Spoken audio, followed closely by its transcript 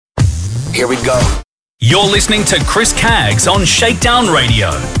Here we go. You're listening to Chris Caggs on ShakeDown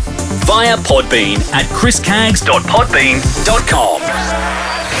Radio via Podbean at chriscaggs.podbean.com.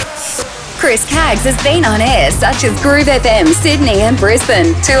 Chris Caggs has been on air such as Groove FM, Sydney and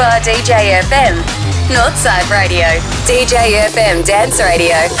Brisbane, 2R DJ FM, Northside Radio, DJ FM Dance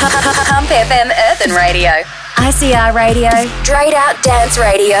Radio, Hump FM Earthen Radio, ICR Radio, Straight Out Dance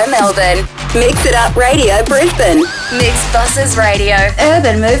Radio Melbourne, Mix It Up Radio Brisbane, Mixed Buses Radio,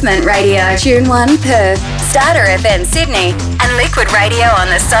 Urban Movement Radio, Tune 1 Perth, Starter FM Sydney, and Liquid Radio on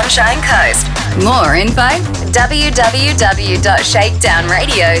the Sunshine Coast. More info,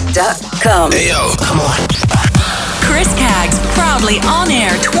 www.shakedownradio.com. Hey yo, come on. Chris Caggs, proudly on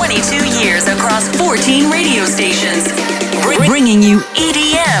air 22 years across 14 radio stations, bringing you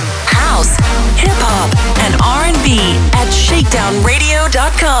EDM, house, hip-hop, and R&B at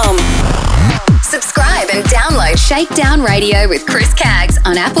shakedownradio.com. Subscribe and download Shakedown Radio with Chris Caggs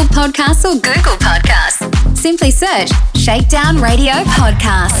on Apple Podcasts or Google Podcasts. Simply search Shakedown Radio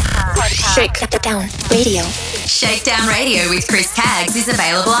Podcast. Shakedown Radio. Shakedown Radio with Chris Caggs is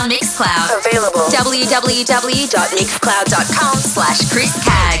available on Mixcloud. www.mixcloud.com/Chris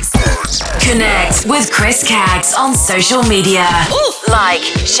Caggs. Connect with Chris Caggs on social media. Like,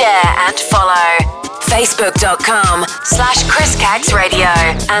 share, and follow. Facebook.com/Chris Caggs Radio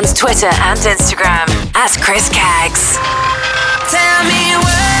and Twitter and Instagram at Chris Caggs. Tell me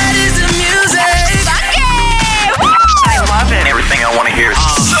what is the music? I love it. Everything I want to hear is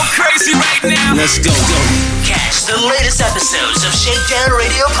so crazy right now. Let's go. Catch the latest episodes of Shakedown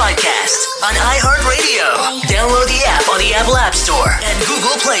Radio Podcast on iHeartRadio. Download the app on the Apple App Store and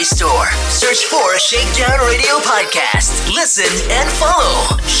Google Play Store. Search for Shakedown Radio Podcast. Listen and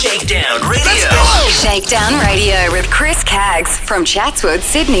follow Shakedown Radio. Shakedown Radio with Chris Caggs from Chatswood,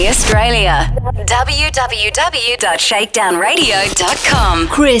 Sydney, Australia. www.shakedownradio.com.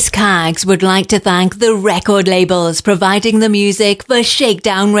 Chris Caggs would like to thank the record labels providing the music for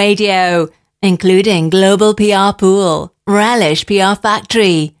Shakedown Radio, including Global PR Pool, Relish PR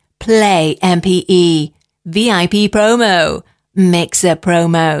Factory, Play MPE, VIP Promo, Mixer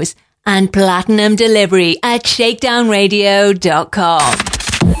Promos, and Platinum Delivery at shakedownradio.com.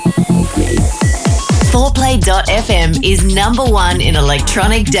 4Play.fm is number one in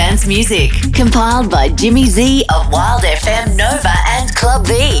electronic dance music, compiled by Jimmy Z of Wild FM Nova and Club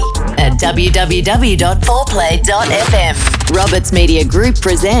V at www.4play.fm. Roberts Media Group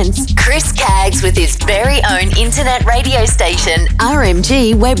presents Chris Caggs with his very own internet radio station,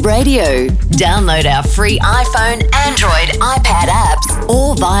 RMG Web Radio. Download our free iPhone, Android, iPad apps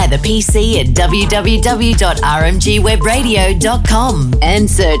or via the PC at www.rmgwebradio.com and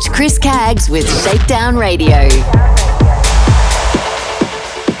search Chris Caggs with Shakedown Radio.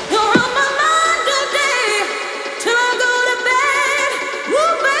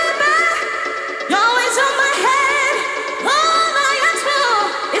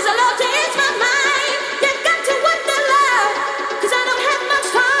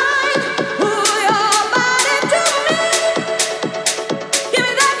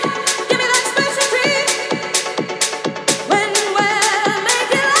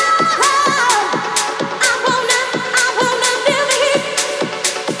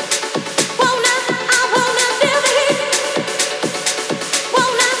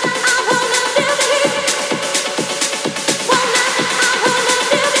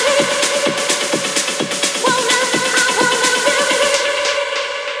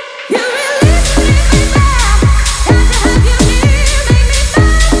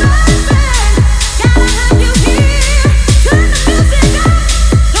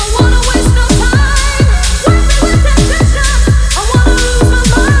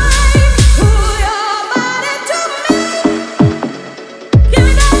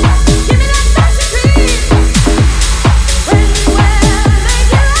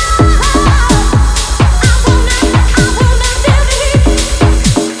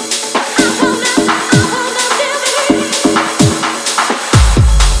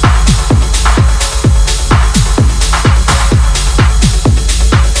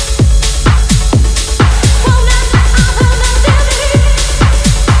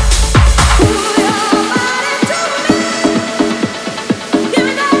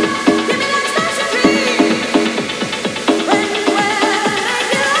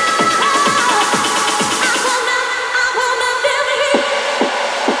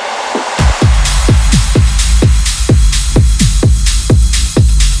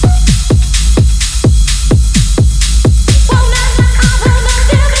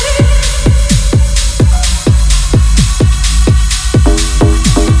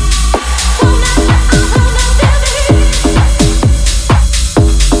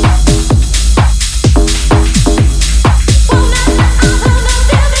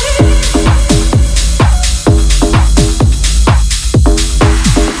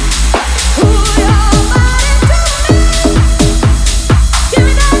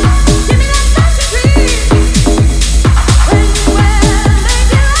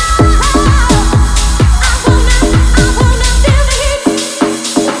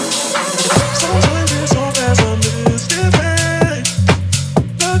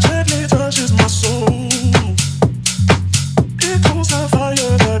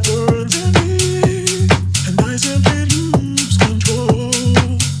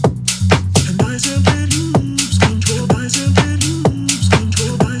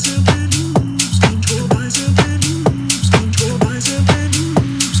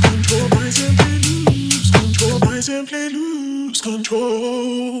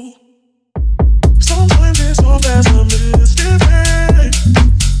 control. Sometimes it's soft as a mystic rain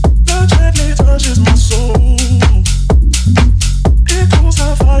that gently touches my soul. It cools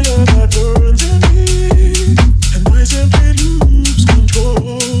the fire that burns in me, and I simply lose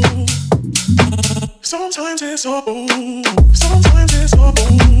control. Sometimes it's a boom, sometimes it's a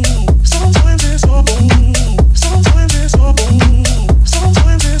boom, sometimes it's a boom, sometimes it's a boom,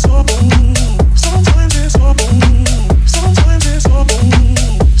 sometimes it's a boom, sometimes it's a boom, sometimes it's a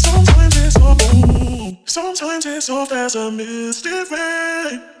boom, sometimes it's a boom. Sometimes it's soft as a misty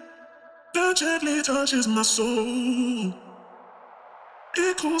rain that gently touches my soul.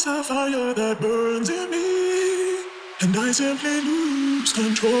 It cools the fire that burns in me, and I simply lose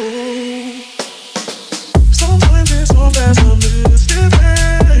control. Sometimes it's soft as a misty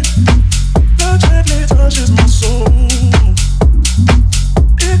rain that gently touches my soul.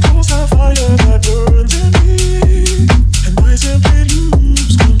 It cools the fire that burns in me, and I simply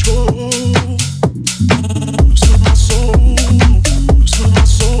lose control. Lose my soul, lose my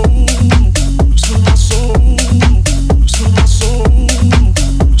soul, lose my soul, lose my soul, lose my soul,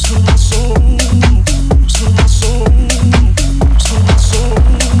 lose my soul, lose my soul,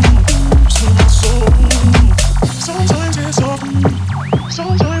 lose my soul. Sometimes it's soft,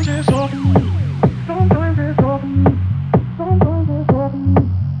 sometimes it's soft, sometimes it's soft, sometimes it's soft, sometimes it's soft.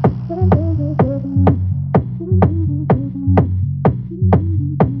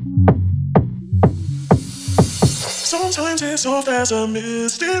 Sometimes it's soft as a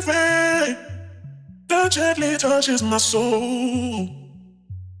misty rain that gently touches my soul.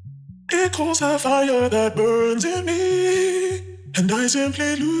 It cools the fire that burns in me, and I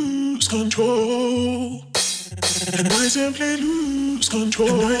simply lose control. And I simply lose control.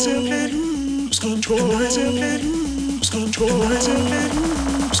 And I simply lose control. And I simply lose control. And I simply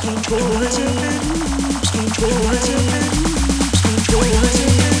lose control. And I simply lose control. And I simply lose control. And I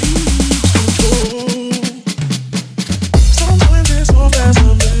simply lose control. Sometimes it's soft as a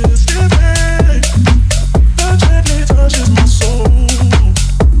misty rain that gently touches my soul.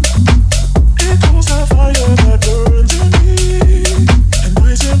 It cools the fire that burns in me, and I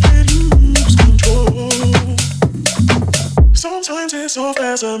simply lose control. Sometimes it's soft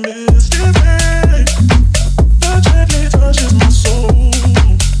as a misty rain that gently touches my soul.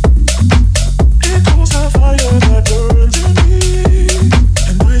 It cools the fire that burns in me,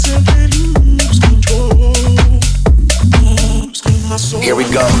 and I simply lose control. Lose my soul. Here we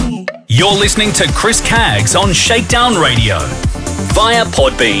go. You're listening to Chris Caggs on ShakeDown Radio via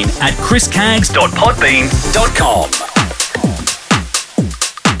Podbean at chriscaggs.podbean.com.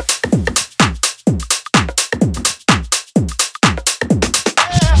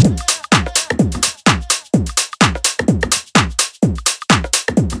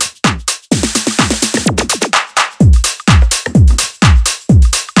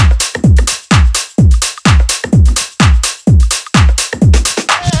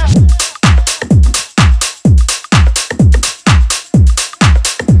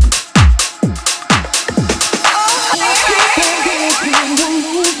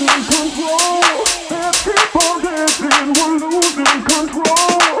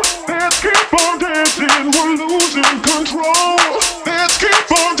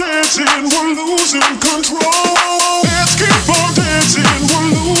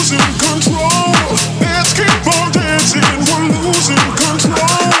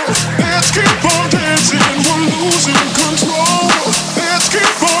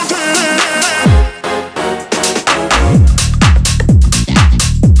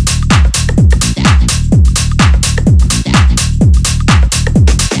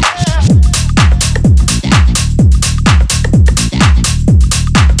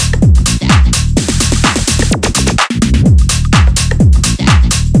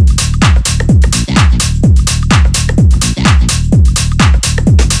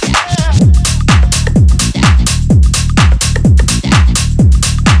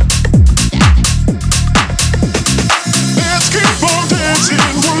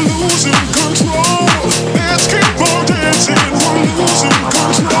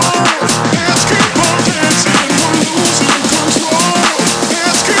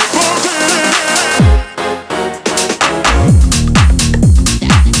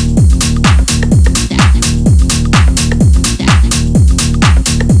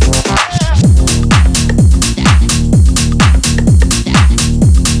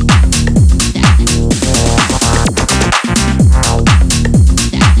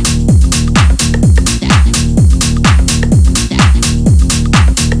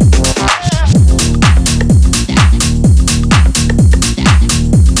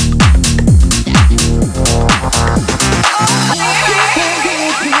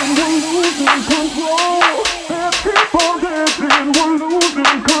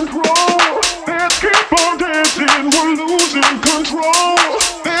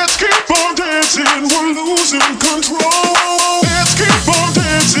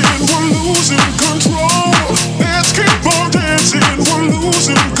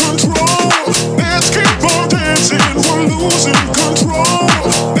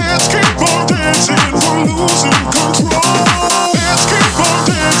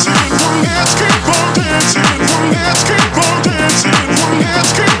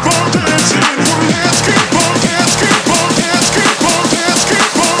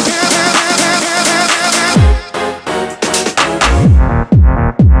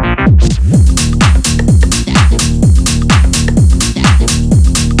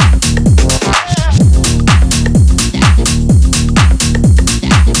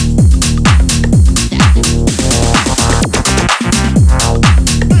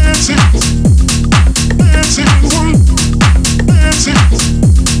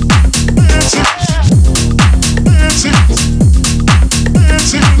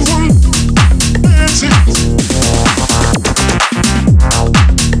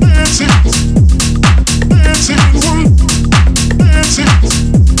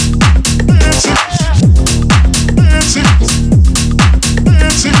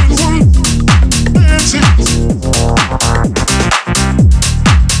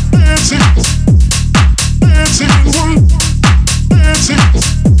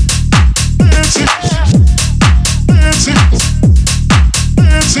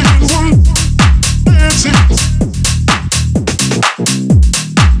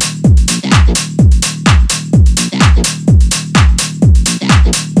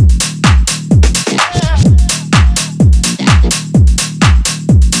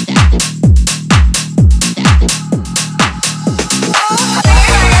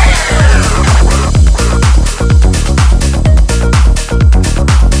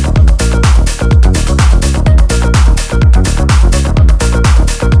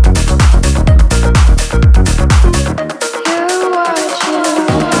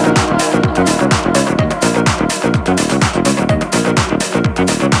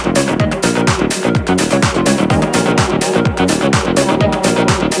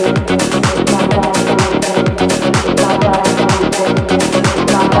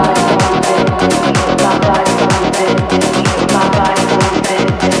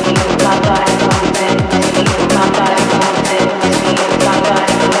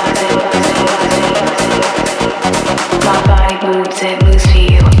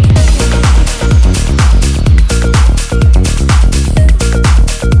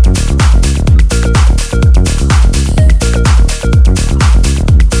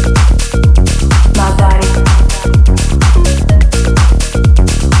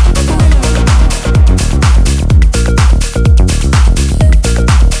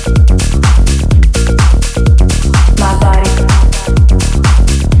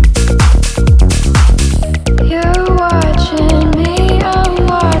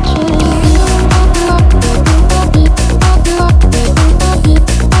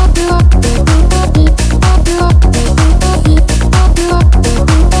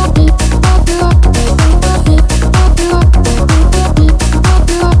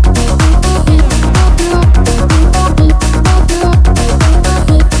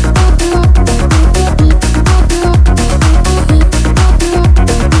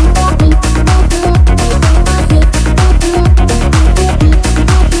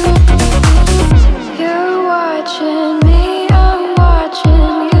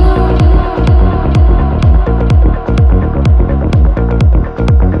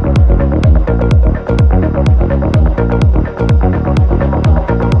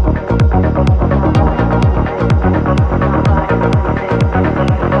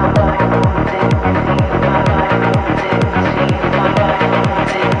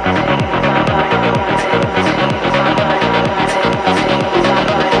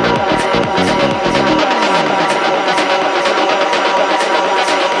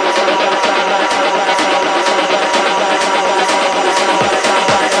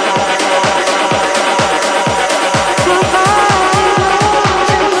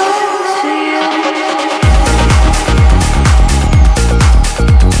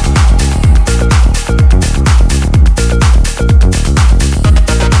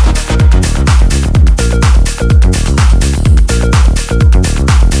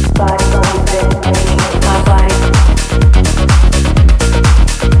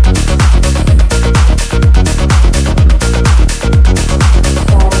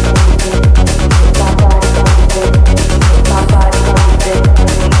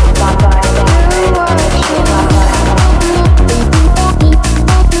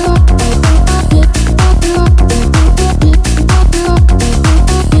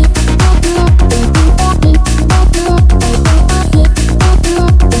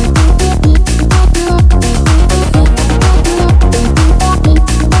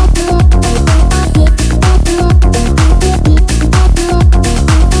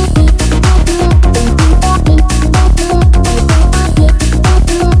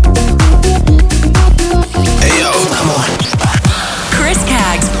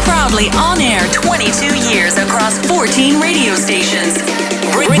 proudly on air 22 years across 14 radio stations,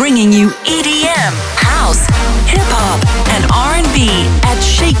 bringing you EDM, house, hip-hop, and R&B at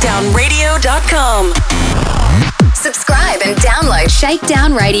ShakeDownRadio.com. Subscribe and download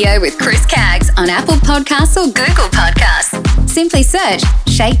Shakedown Radio with Chris Caggs on Apple Podcasts or Google Podcasts. Simply search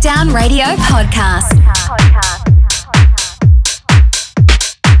Shakedown Radio Podcast.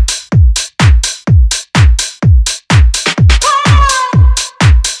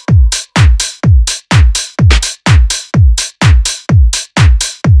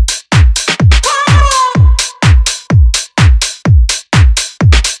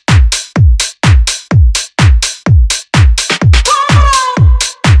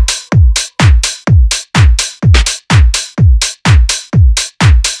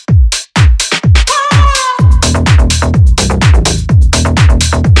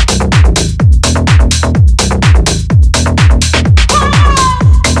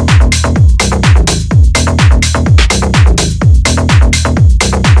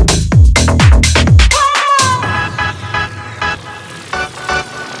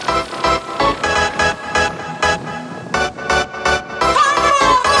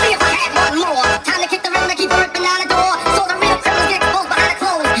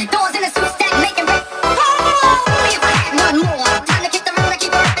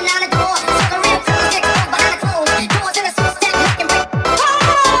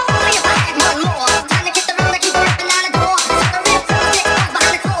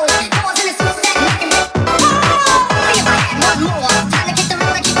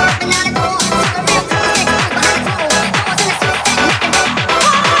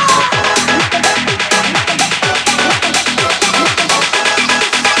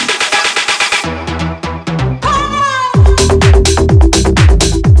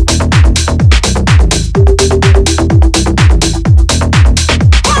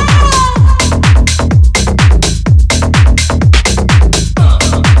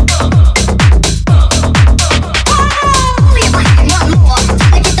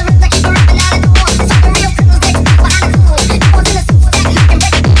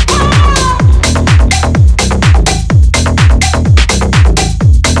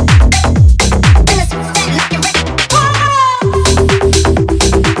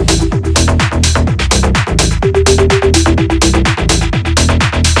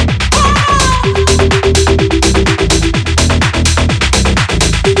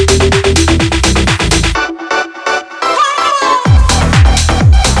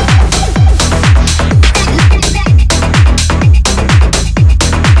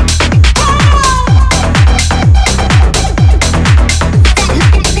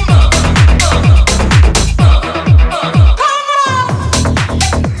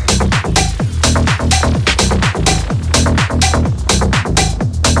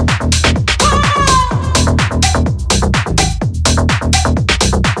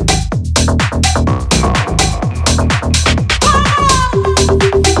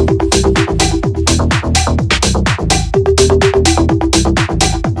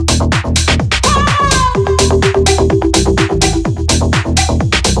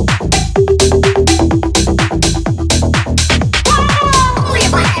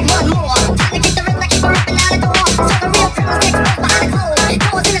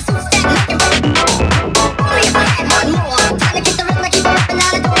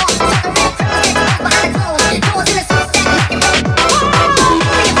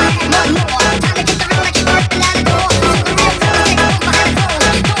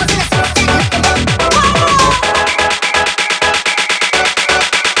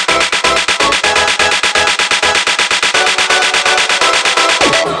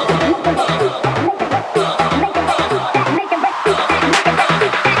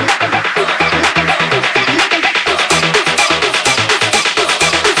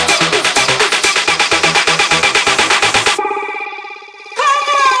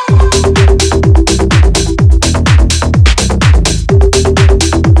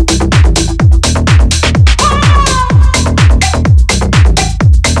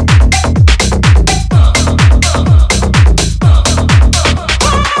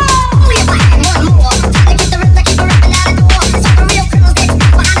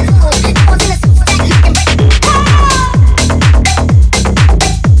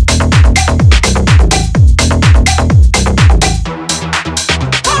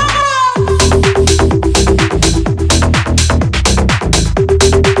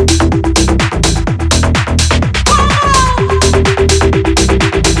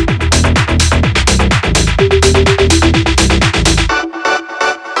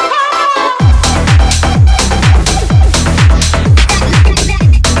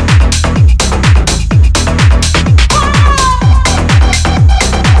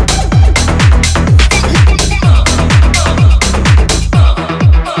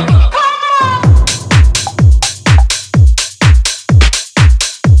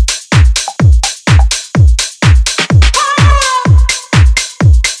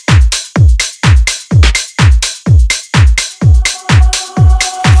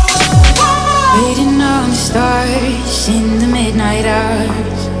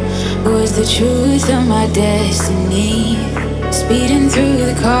 the truth of my destiny. Speeding through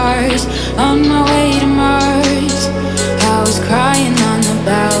the cars on my way to Mars. I was crying on the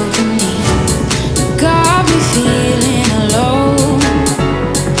balcony. You got me feeling alone.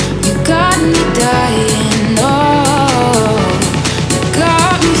 You got me dying. Oh, you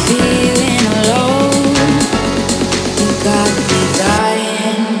got me feeling alone. You got me dying.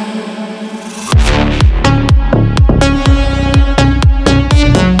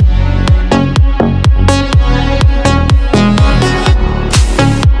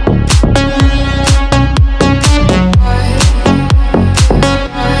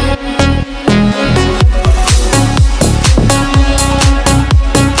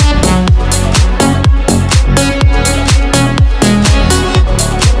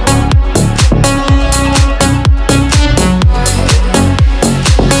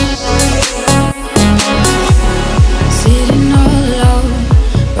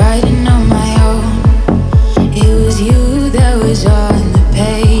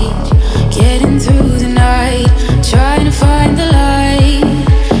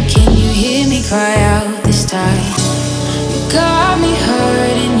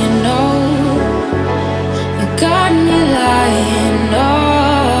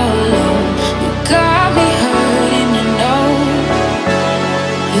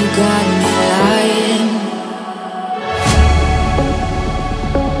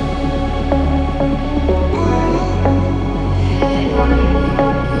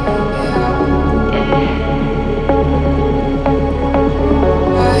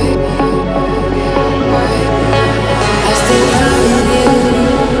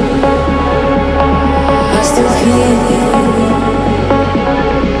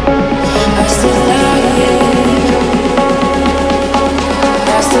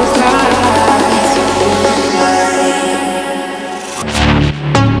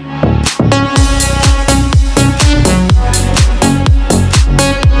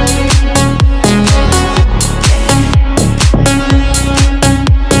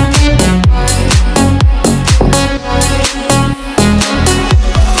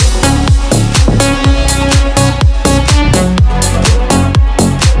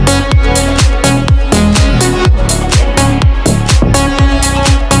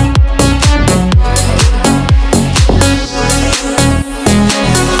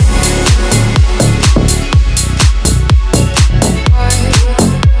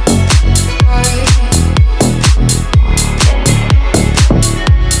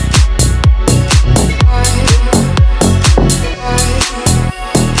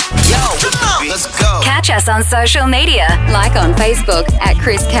 On social media, like on Facebook at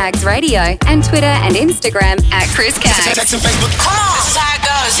Chris Caggs Radio and Twitter and Instagram at Chris Caggs. Come on, this is how it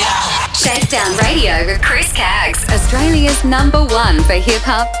goes, yeah. Shakedown Radio with Chris Caggs, Australia's #1 for hip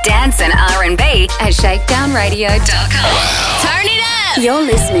hop, dance, and R&B at ShakeDownRadio.com. Turn it up. You're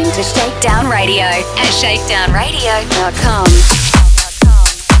listening to Shakedown Radio at ShakeDownRadio.com.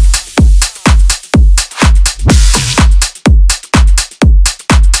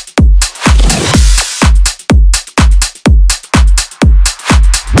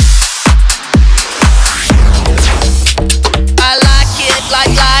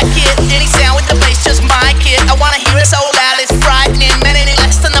 I wanna hear it so loud, it's frightening. Men any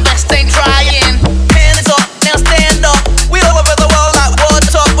less than the best ain't trying. Hands up, now stand up. We all over the world like water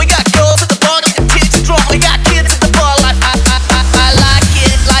talk. We got girls at the bar getting tits drunk. We got kids at the bar like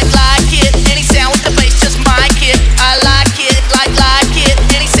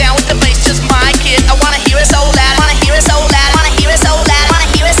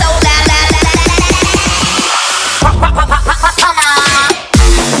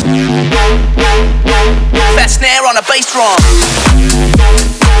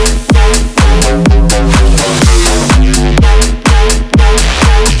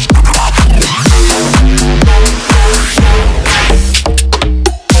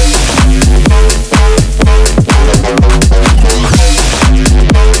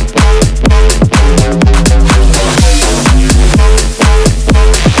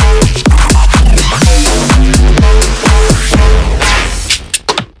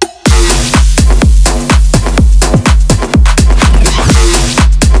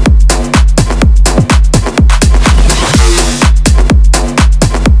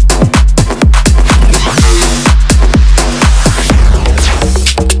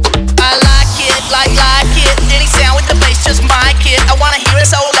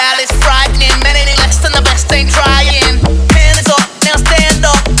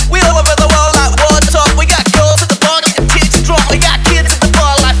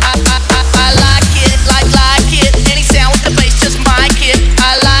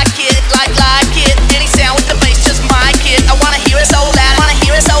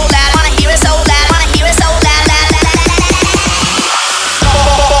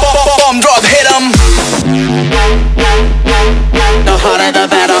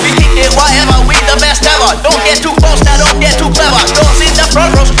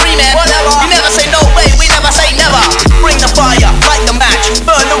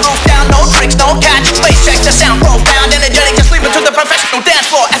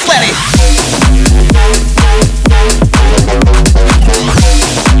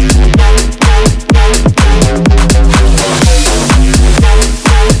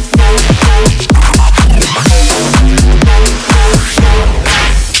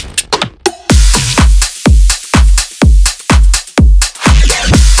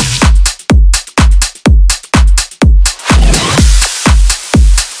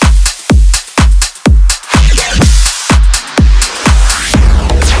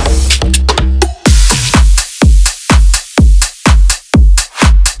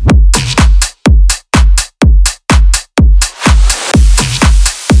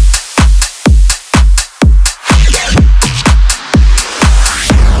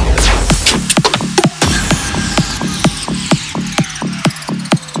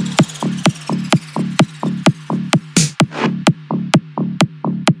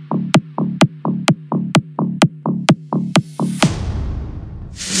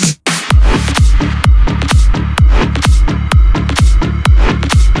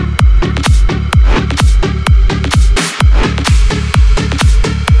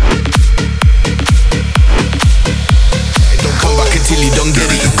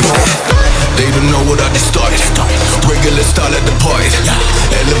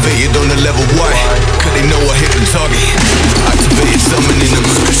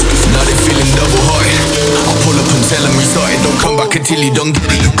back until you don't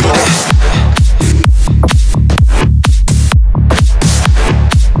get it, you got it.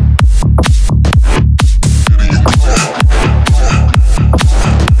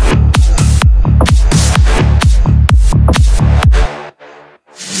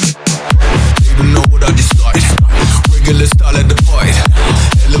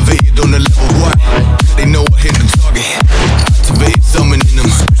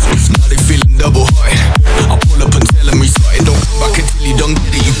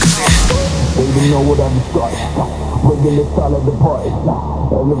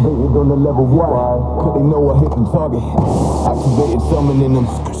 Elevated on the level, why? Cause they know I hit the target. Activated summoning them.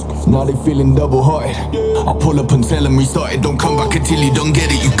 Now they feeling double hearted. I pull up and tell them restart it. Don't come back until you don't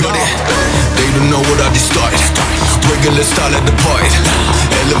get it, you got it. They don't know what I just started. Regular style at the party.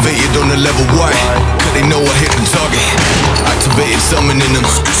 Elevated on the level, why? Cause they know I hit the target. Activated summoning them.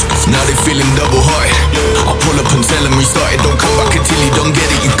 Now they feeling double hearted. I pull up and tell them restart it. Don't come back until you don't get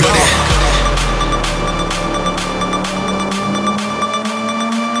it, you got it.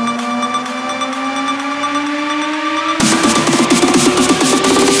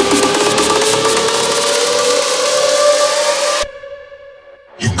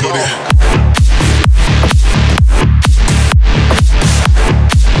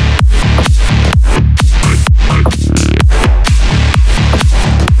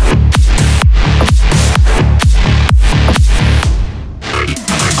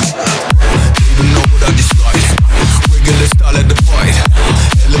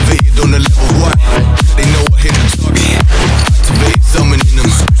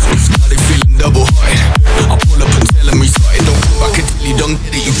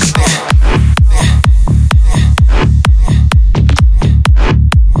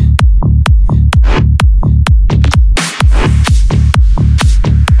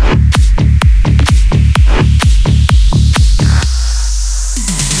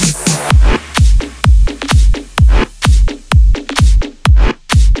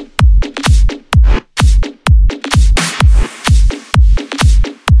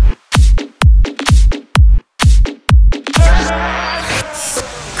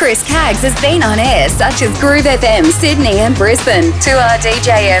 Chris Caggs has been on air such as Groove FM, Sydney and Brisbane, 2R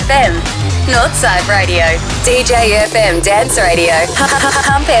DJ FM, Northside Radio, DJ FM Dance Radio,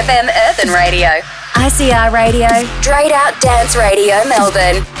 Hump FM Earthen Radio, ICR Radio, Drayed Out Dance Radio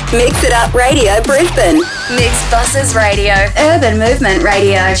Melbourne, Mix It Up Radio Brisbane, Mixed Buses Radio, Urban Movement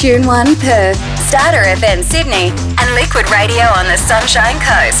Radio, Tune 1 Perth, Starter FM Sydney, and Liquid Radio on the Sunshine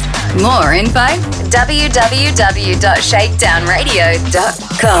Coast. More info,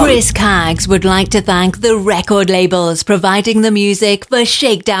 www.shakedownradio.com. Chris Caggs would like to thank the record labels providing the music for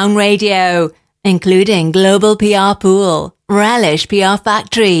Shakedown Radio, including Global PR Pool, Relish PR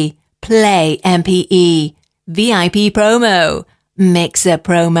Factory, Play MPE, VIP Promo, Mixer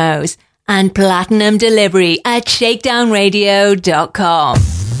Promos, and Platinum Delivery at shakedownradio.com.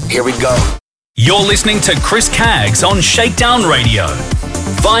 Here we go. You're listening to Chris Caggs on Shakedown Radio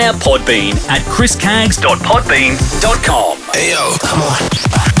via Podbean at chriscaggs.podbean.com. Hey yo, come on.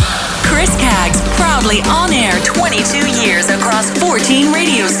 Chris Caggs, proudly on air 22 years across 14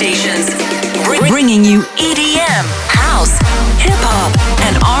 radio stations, bringing you EDM, house, hip-hop,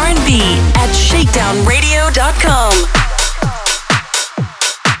 and R&B at shakedownradio.com.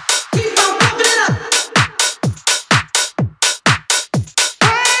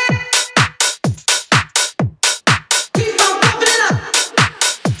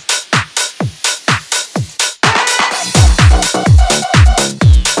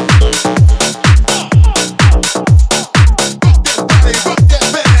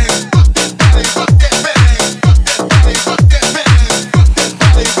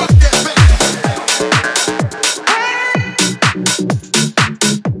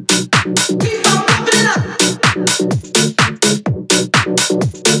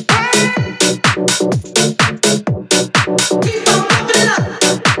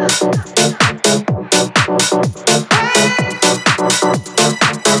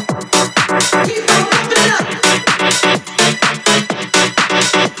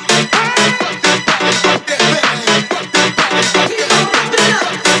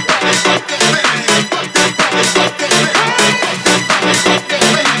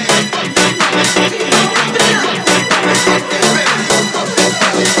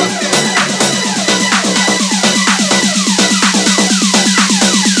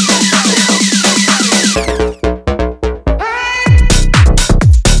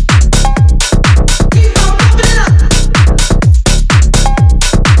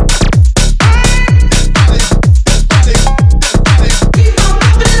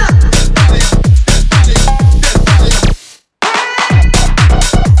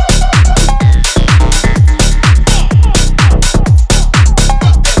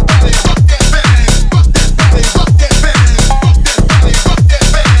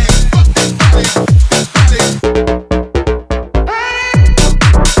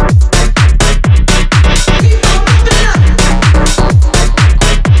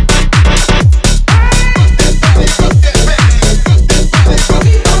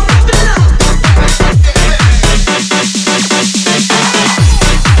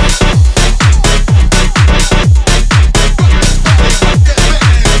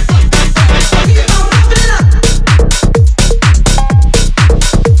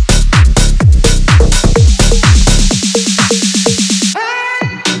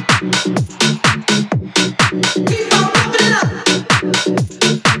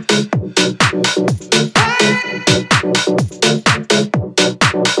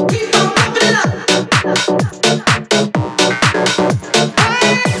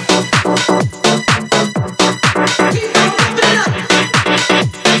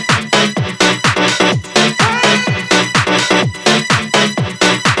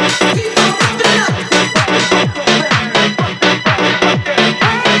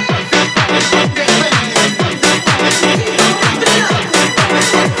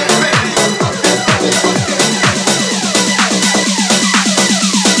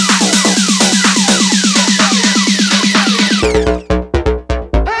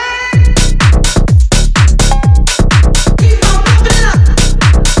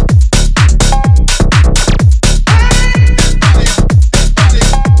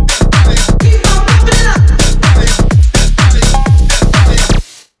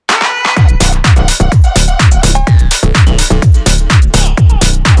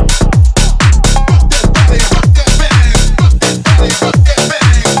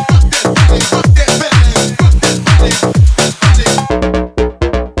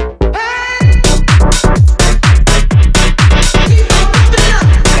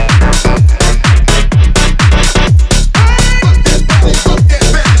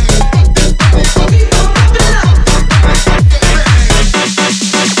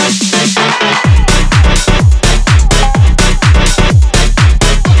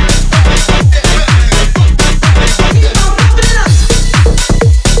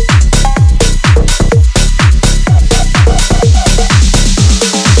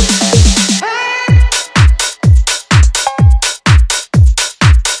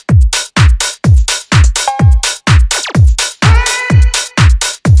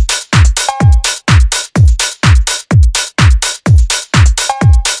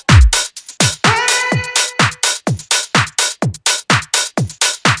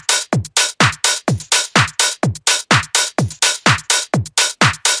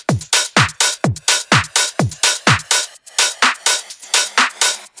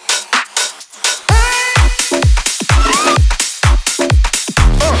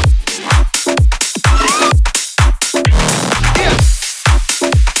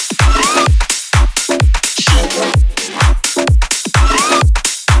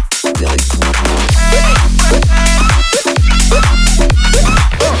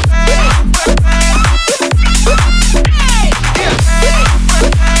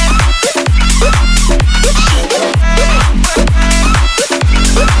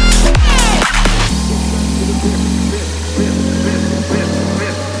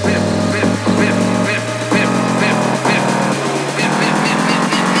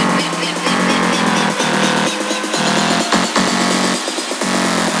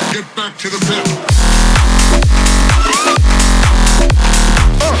 back to the pit.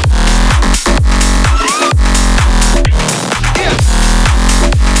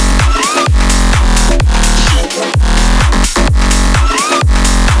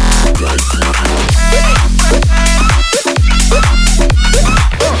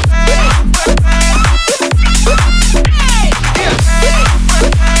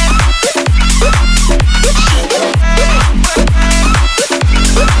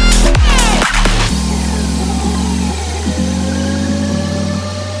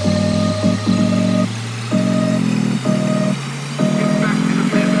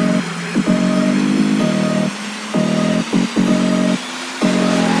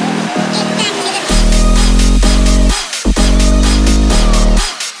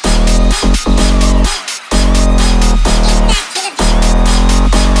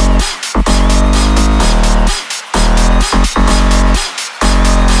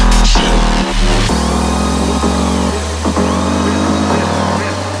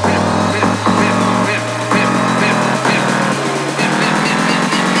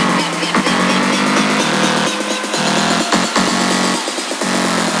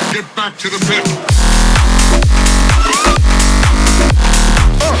 Back to the pit.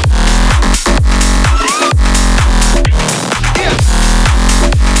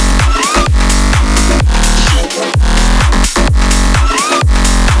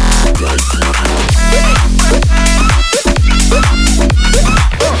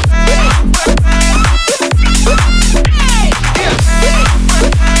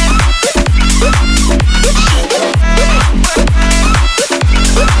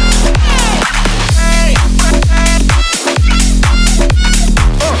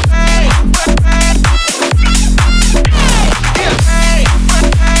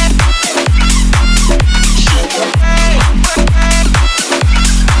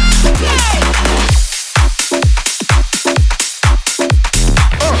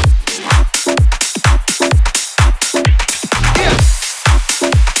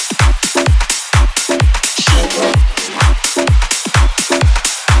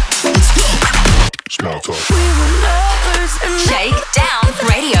 ShakeDown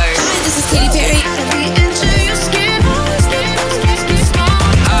Radio. Hi, this is Katy Perry.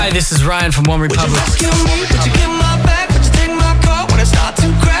 Hi, this is Ryan from One Republic. Hey,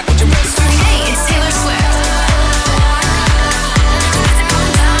 it's Taylor Swift.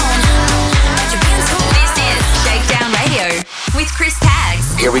 This is ShakeDown Radio with Chris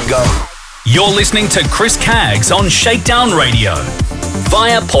Caggs. Here we go. You're listening to Chris Caggs on ShakeDown Radio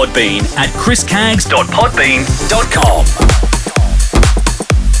via Podbean at chriscaggs.podbean.com.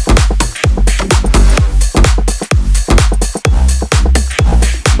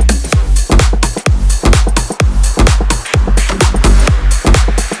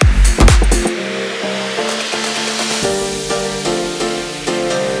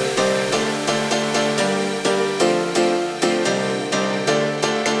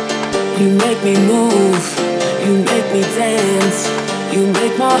 You make me move, you make me dance, you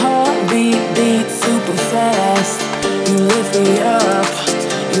make my heart beat super fast. You lift me up,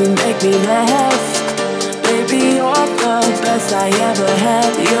 you make me laugh. Baby, you're the best I ever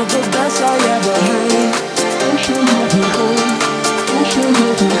had. You're the best I ever had. I should let me go, I should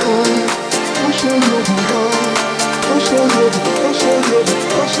let me go, I should let me go, I should let me go, I should let me go,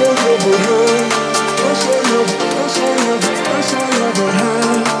 I should let me go, I should let me go, I should let me go, I should let me go.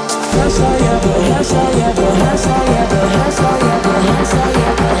 Has I ever, has I ever, has I ever, has I ever, has I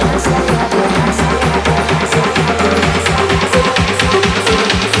ever, has I ever, has I ever, has I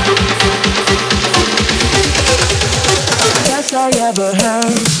ever, has I ever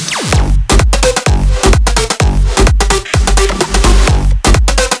heard?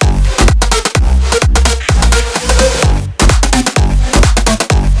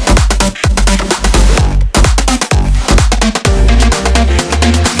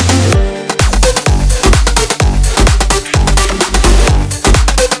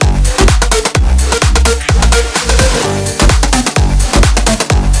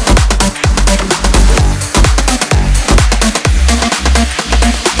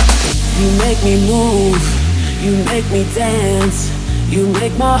 Me move, you make me dance, you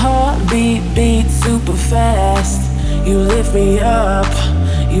make my heart beat super fast. You lift me up,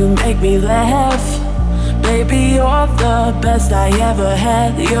 you make me laugh. Baby, you're the best I ever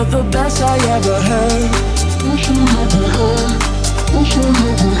had. You're the best I ever had. I should never had, I should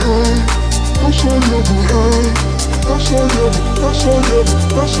never had, I should never had, I should never, I should never,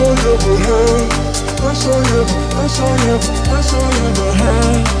 I should never had, I should never, I should never, I should never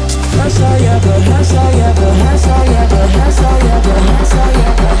had. Has I ever, has I ever, has I ever, has I ever, has I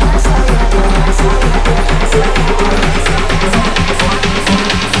ever, has I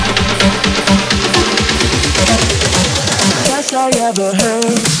never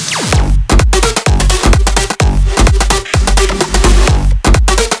heard.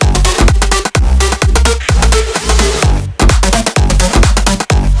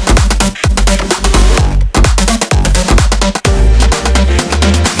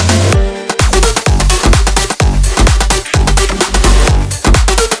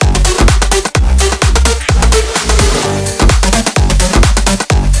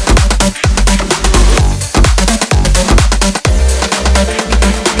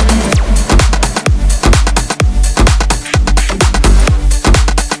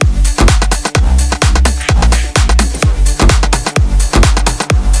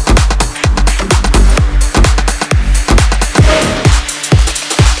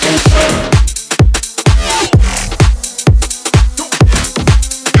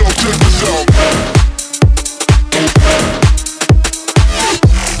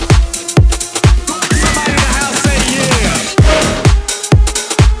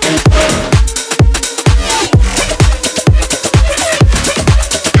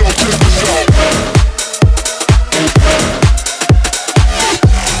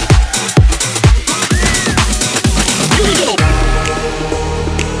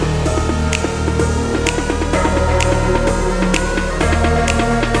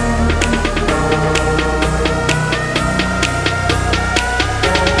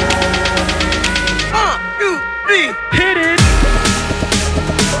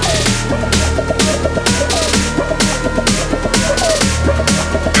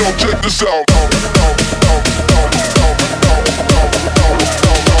 Check this out.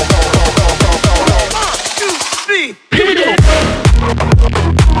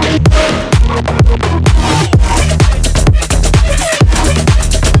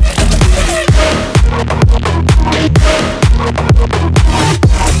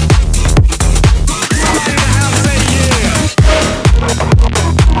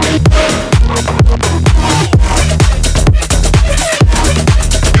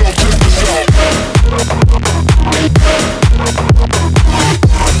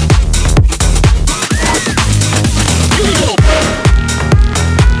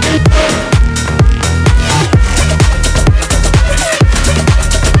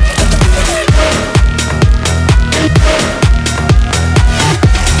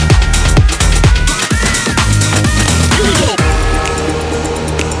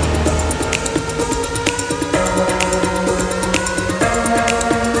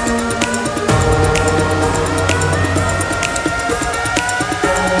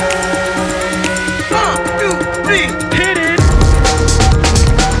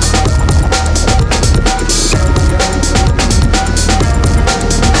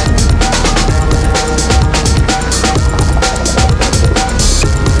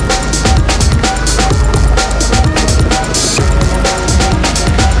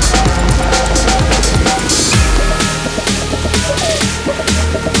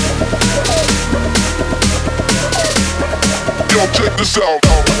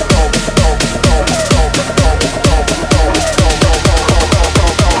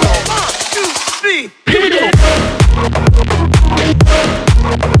 Here we go.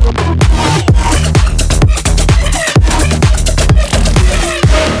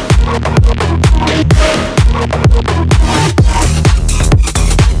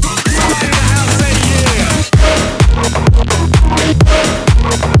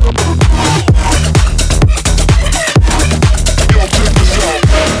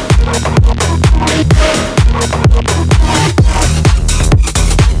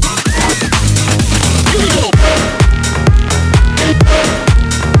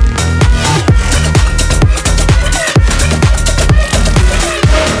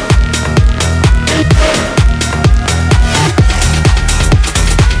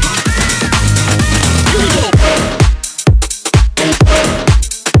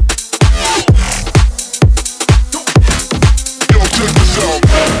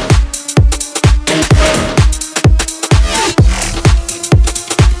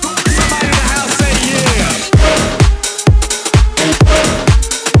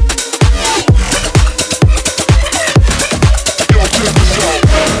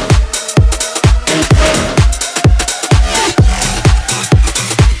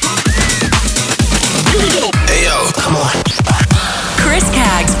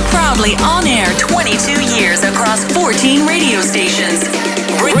 On air 22 years across 14 radio stations,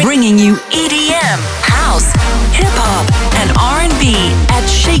 bringing you EDM, house, hip-hop, and R&B at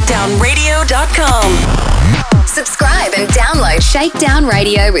ShakeDownRadio.com. Subscribe and download Shakedown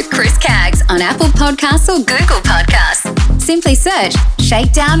Radio with Chris Caggs on Apple Podcasts or Google Podcasts. Simply search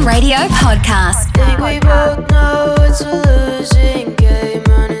Shakedown Radio Podcast. I think we both know it's a losing game,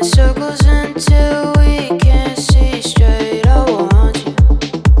 running circles until we can't see straight. I want you.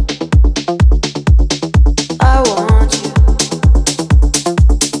 I want you.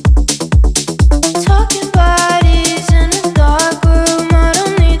 Talking bodies in a dark room. I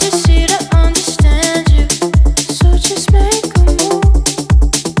don't need to see to understand you. So just make a move.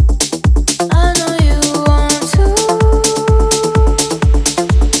 I know you want to.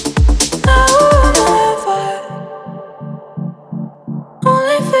 Now or never.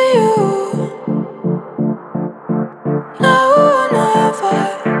 Only for you. Now or never.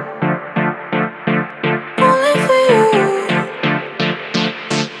 Only for you.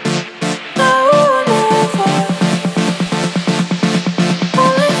 Now or never.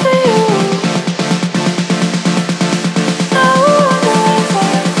 Only for you. Now or never.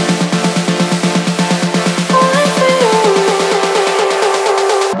 Only for you.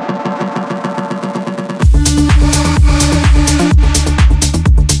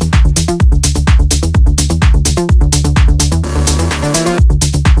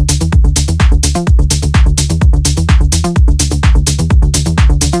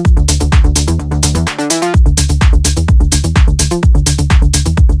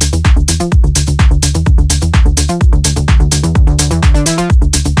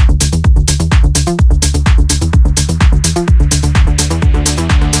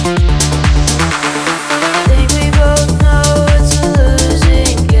 Think we both know it's a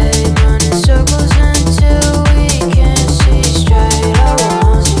losing game, running circles until we can't see straight. I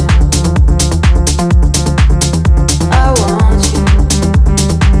want you. I want you.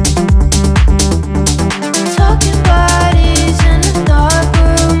 Talking bodies in a dark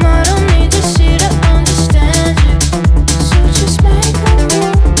room. I don't need to see to understand you. So just make a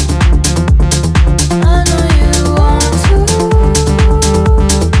move. I know you want to.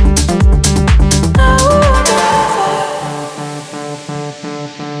 Now or never.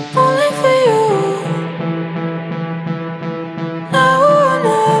 Only for you. Now or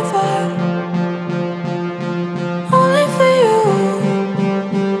never. Only for you.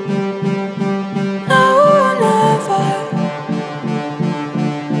 Now or never.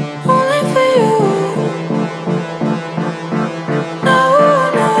 Only for you. Now or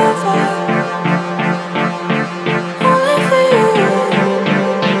never. Only for you.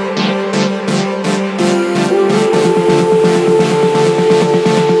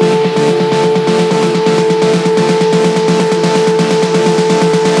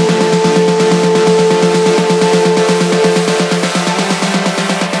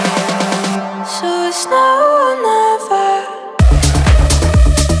 So it's now or never.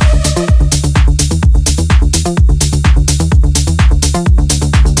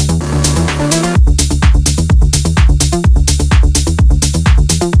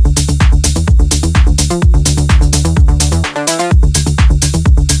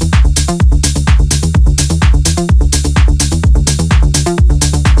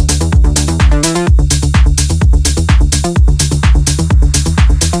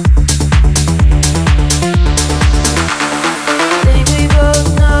 Think we both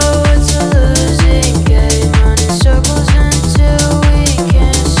know it's a losing game, running circles until we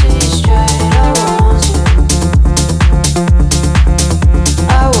can't see straight. I want you.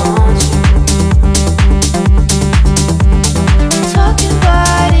 I want you. Talking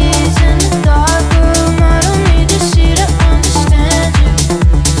bodies in a dark room. I don't need to see to understand you.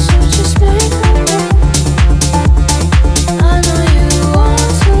 So just make a move. I know you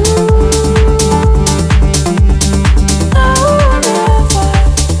want to. Now or never.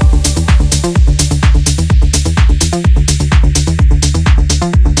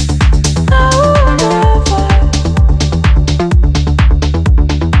 Now or never. Now or never.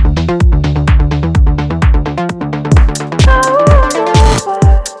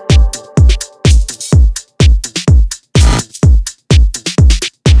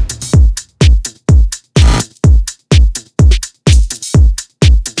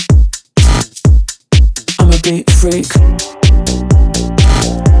 I'm a beat freak.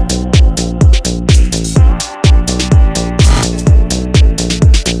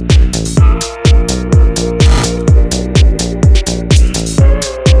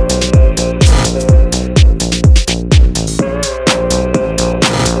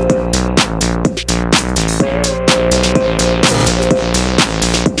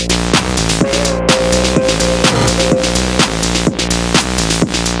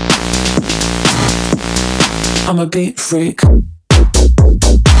 I'm a beat freak.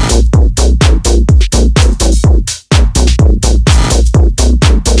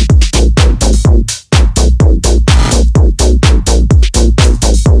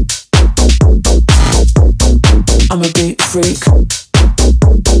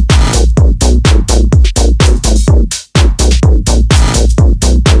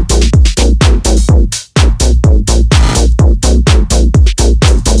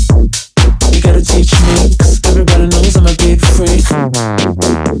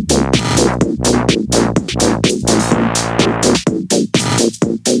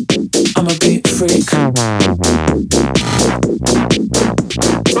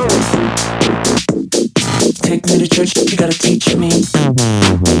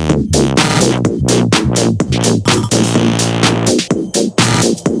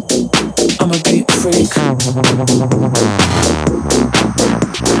 freak.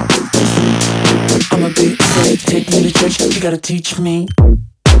 I'm a beat freak. Take me to church, you gotta teach me.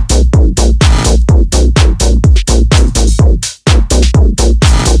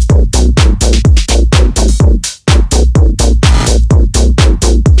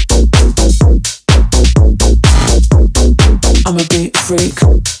 I'm a beat freak.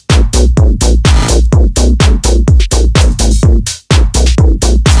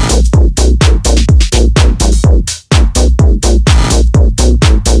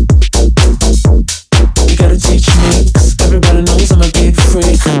 You gotta teach me, 'cause everybody knows I'm a beat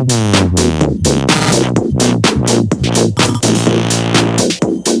freak.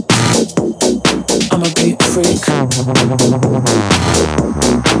 I'm a beat freak.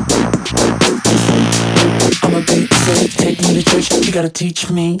 I'm a beat freak. Take me to church, you gotta teach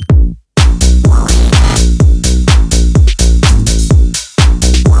me.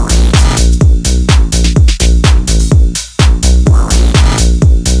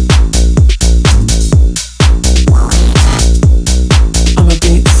 I'm a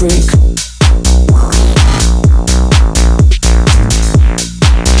beat freak.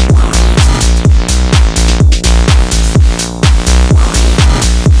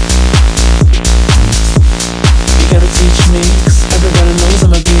 Everybody knows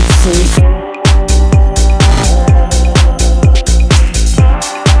I'm a beat freak.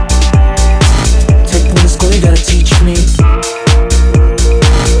 Take me to school, you gotta teach me.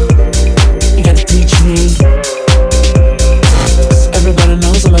 You gotta teach me. 'Cause everybody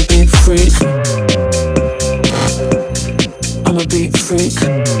knows I'm a beat freak. I'm a beat freak.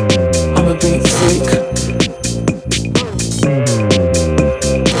 I'm a beat freak.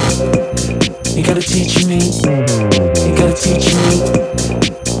 You gotta teach me. You gotta teach me.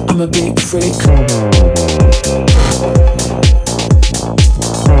 I'm a beat freak.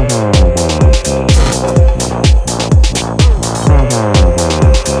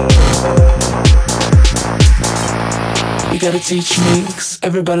 You gotta teach me, 'cause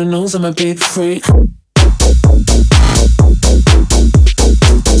everybody knows I'm a beat freak.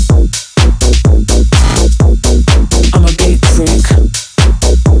 I'm a beat freak.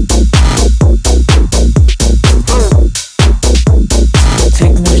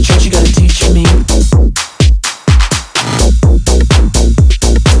 Take me to church, you gotta teach me.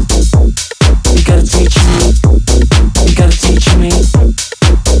 You gotta teach me. You gotta teach me.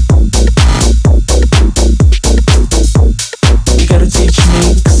 You gotta teach me,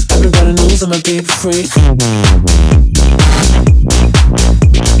 'cause everybody knows I'm a beat freak.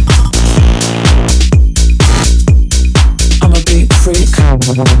 I'm a beat freak.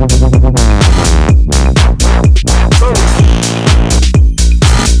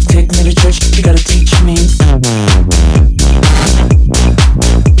 Take me to church, you gotta teach me.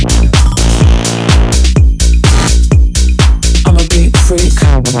 I'm a beat freak.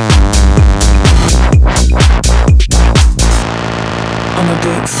 I'm a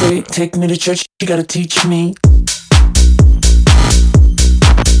beat freak. Take me to church, you gotta teach me.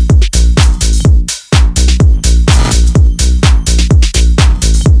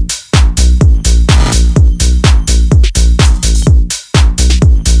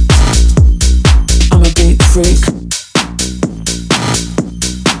 I'm a beat freak.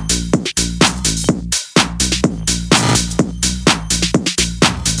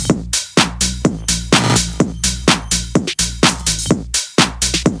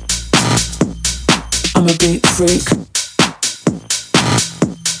 I'm a beat freak.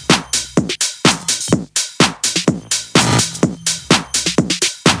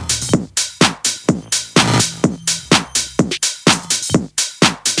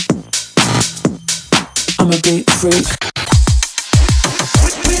 I'm a beat freak.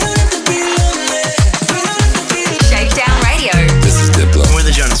 Shakedown Radio. This is Diplo. We're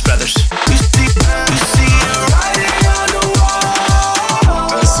the Jonas Brothers.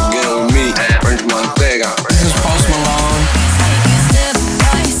 Once again with me, French Montega. This is Post Malone.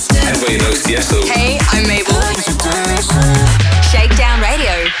 Everybody knows Tiesto. Hey, I'm Mabel. Shakedown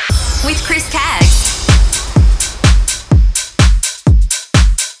Radio with Chris Caggs.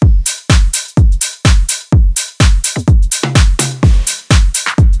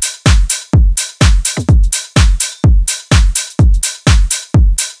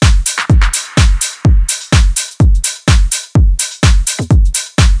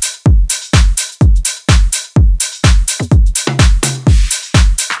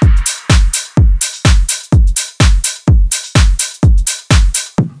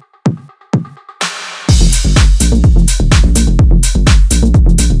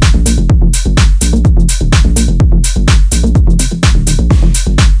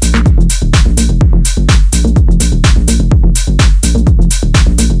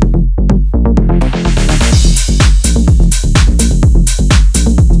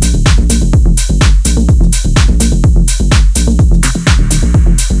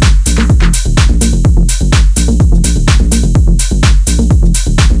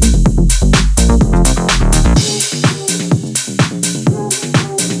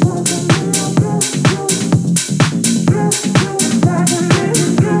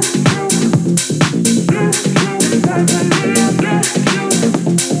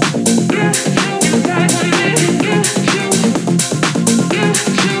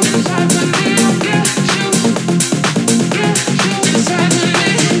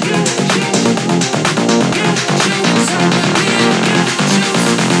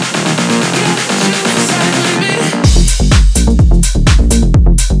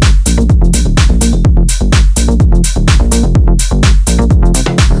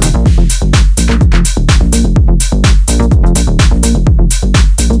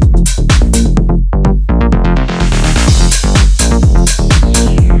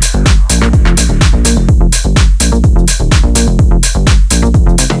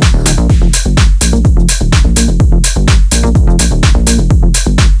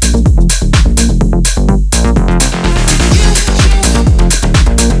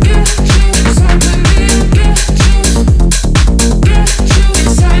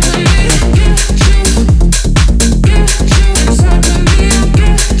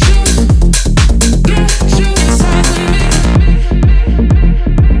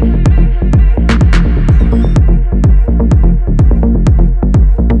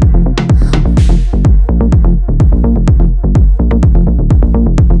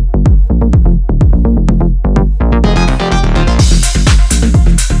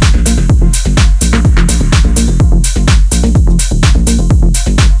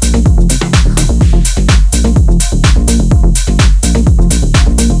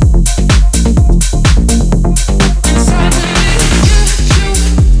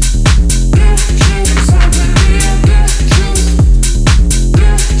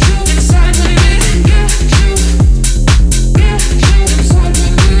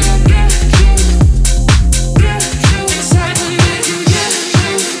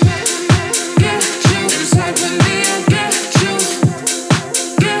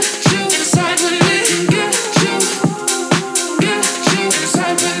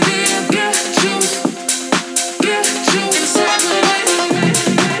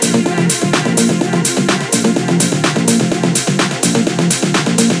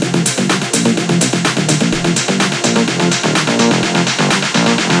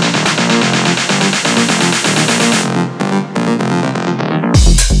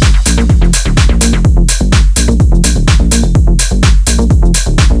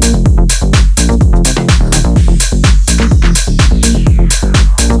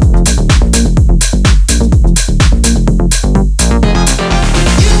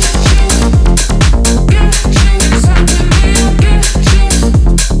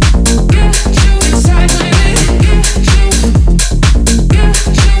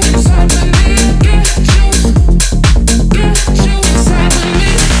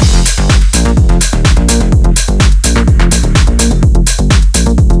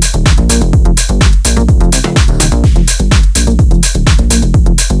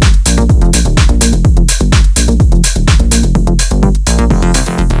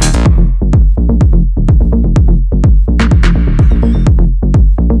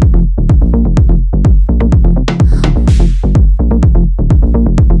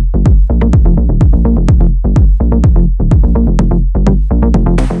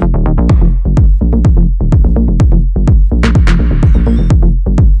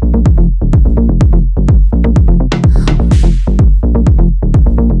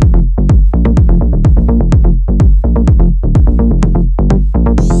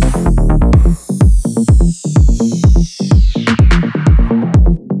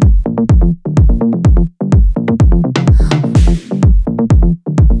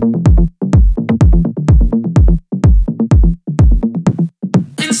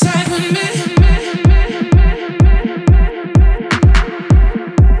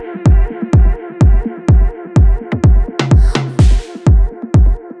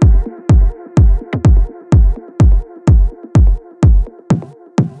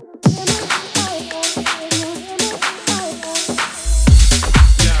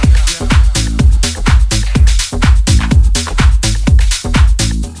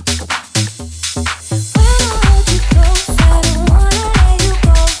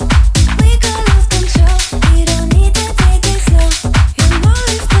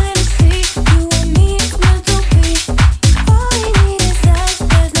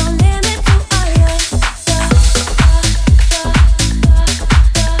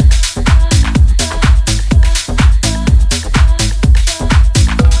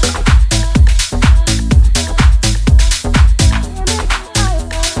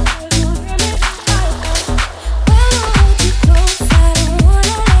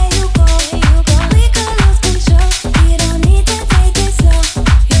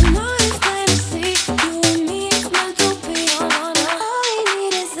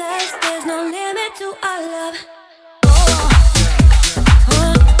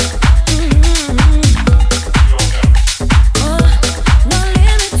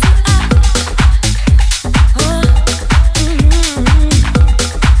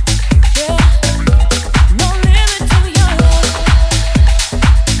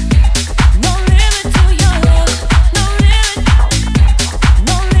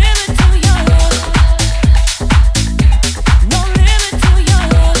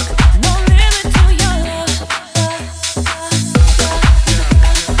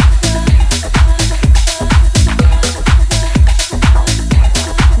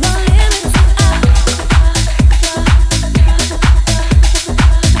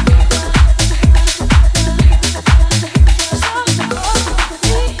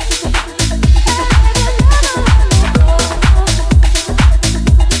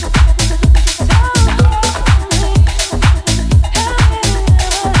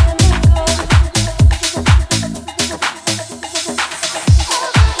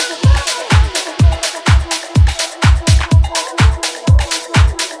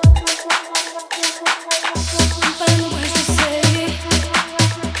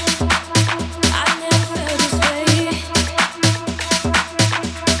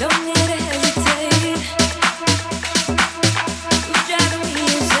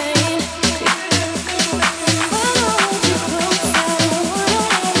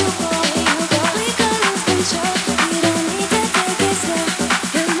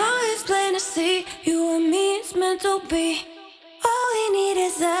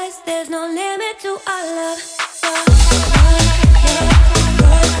 rise, there's no limit to our love.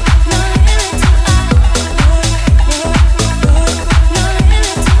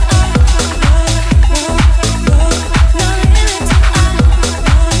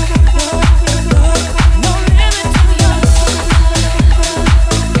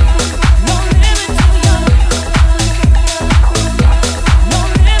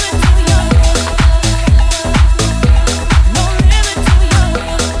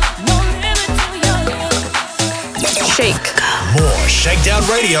 More Shakedown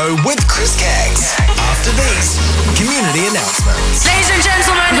Radio with Chris Caggs. After these community announcements.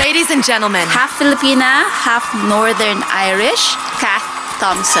 Ladies and gentlemen, half Filipina, half Northern Irish, Kath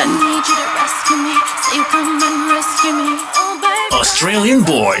Thompson. Need you to rescue me, so you come and rescue me. Oh, baby.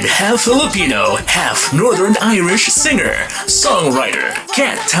 Australian-born, half Filipino, half Northern Irish singer, songwriter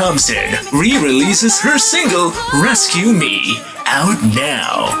Kat Thompson re-releases her single "Rescue Me" out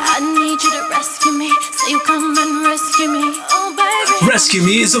now. I need you to rescue me, so you come and rescue me. Oh, baby. Rescue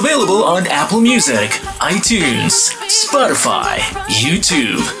Me is available on Apple Music, iTunes, Spotify,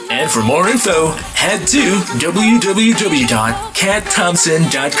 YouTube, and for more info, head to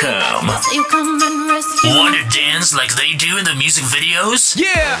www.catthompson.com. So you come and rescue me. Want to dance like they do in the music videos?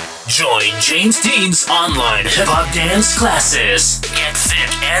 Yeah! Join James Dean's online hip-hop dance classes. Get fit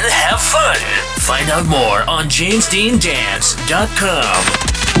and have fun. Find out more on jamesdeandance.com.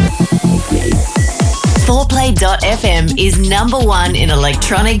 4Play.fm is #1 in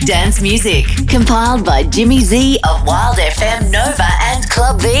electronic dance music. Compiled by Jimmy Z of Wild FM, Nova and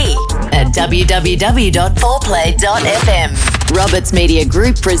Club V at www.4play.fm. Roberts Media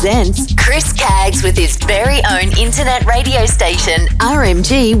Group presents Chris Caggs with his very own internet radio station,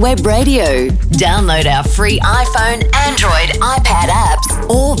 RMG Web Radio. Download our free iPhone, Android, iPad apps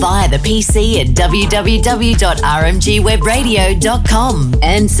or via the PC at www.rmgwebradio.com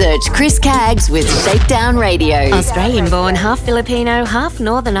and search Chris Caggs with ShakeDown Radio. Australian-born, half Filipino, half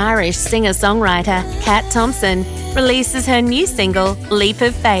Northern Irish singer-songwriter Kat Thompson releases her new single, Leap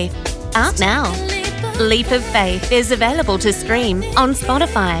of Faith, out now. Leap of Faith is available to stream on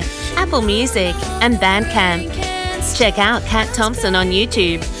Spotify, Apple Music, and Bandcamp. Check out Kat Thompson on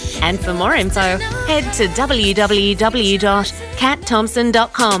YouTube. And for more info, head to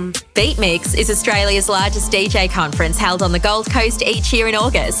www.catthompson.com. Beatmix is Australia's largest DJ conference held on the Gold Coast each year in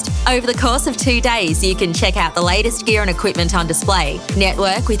August. Over the course of 2 days, you can check out the latest gear and equipment on display,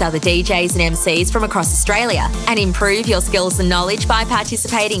 network with other DJs and MCs from across Australia, and improve your skills and knowledge by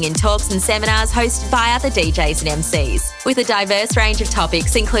participating in talks and seminars hosted by other DJs and MCs. With a diverse range of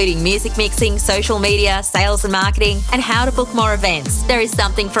topics including music mixing, social media, sales and marketing, and how to book more events, there is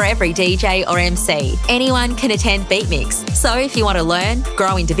something for every DJ or MC. Anyone can attend Beatmix, so if you want to learn,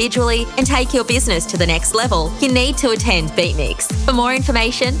 grow individually, and take your business to the next level, you need to attend Beatmix. For more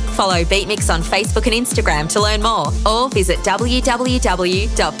information, follow Beatmix on Facebook and Instagram to learn more, or visit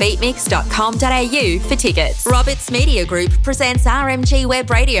www.beatmix.com.au for tickets. Roberts Media Group presents RMG Web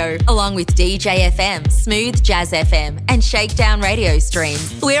Radio, along with DJ FM, Smooth Jazz FM, and Shakedown radio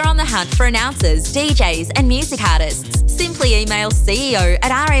streams. We're on the hunt for announcers, DJs, and music artists. Simply email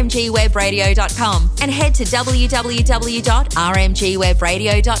ceo@rmgwebradio.com and head to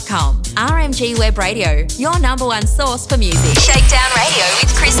www.rmgwebradio.com. RMG Web Radio, your #1 source for music. Shakedown Radio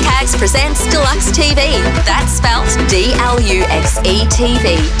with Chris Caggs presents Deluxe TV. That's spelt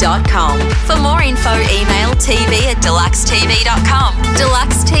DLUXETV.com. For more info, email tv@deluxetv.com.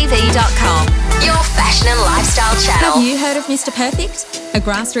 Deluxetv.com. Your fashion and lifestyle channel. Have you heard of Mr. Perfect? A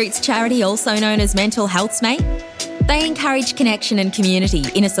grassroots charity also known as Mental Health's Mate? They encourage connection and community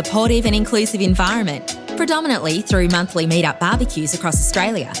in a supportive and inclusive environment, predominantly through monthly meet-up barbecues across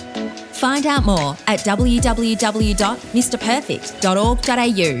Australia. Find out more at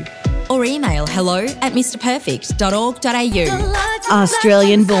www.mrperfect.org.au or email hello@mrperfect.org.au.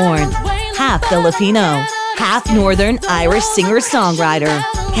 Australian-born, half Filipino, half Northern Irish singer-songwriter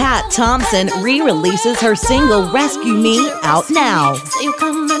Kat Thompson re-releases her single "Rescue Me" out now. So you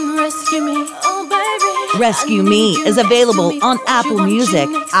come and rescue me. Oh, baby. Rescue Me is available on Apple Music,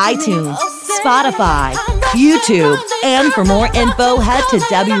 iTunes, Spotify, YouTube, and for more info, head to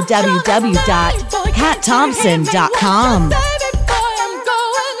www.catthompson.com.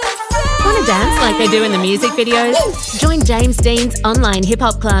 Want to dance like they do in the music videos? Join James Dean's online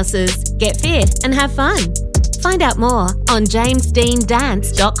hip-hop classes. Get fit and have fun. Find out more on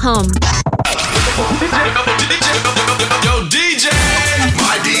jamesdeandance.com. Yo, DJ!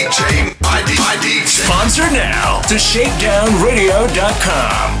 My DJ! Sponsor now to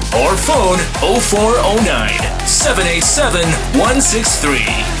ShakeDownRadio.com or phone 0409 787-163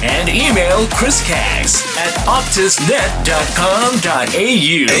 and email Chris Caggs at optusnet.com.au. Hey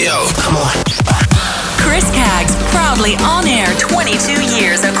yo, come on. Chris Caggs, proudly on air 22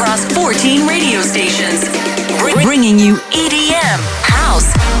 years across 14 radio stations, bringing you EDM,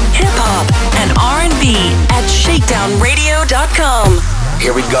 house, hip-hop, and R&B at ShakeDownRadio.com.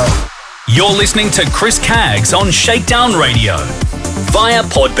 Here we go. You're listening to Chris Caggs on Shakedown Radio via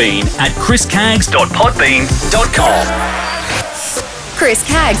Podbean at chriscaggs.podbean.com. Chris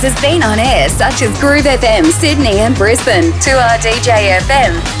Caggs has been on air such as Groove FM, Sydney and Brisbane, 2RDJ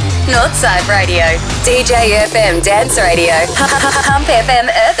FM, Northside Radio, DJ FM Dance Radio, Hump FM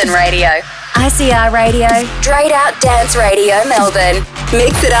Earthen Radio, ICR Radio, Drayed Out Dance Radio Melbourne,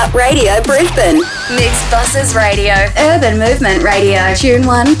 Mix It Up Radio Brisbane, Mixed Bosses Radio, Urban Movement Radio, Tune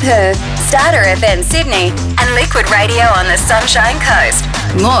 1 Perth, Starter FM Sydney, and Liquid Radio on the Sunshine Coast.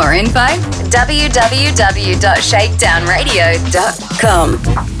 More info, www.shakedownradio.com.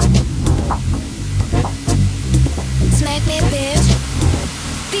 Smack me, bitch.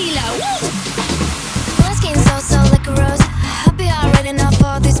 Fila, woo! My skin's so like a rose. I'll be already enough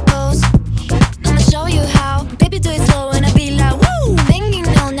for this pose. I'ma show you how. Baby, do it slow and I'll be like, woo! Banging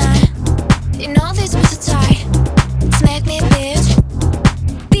all night. You know this was a tie. Smack me, bitch.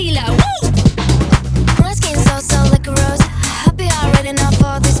 Fila, woo! My skin's so like a rose. I'll be already enough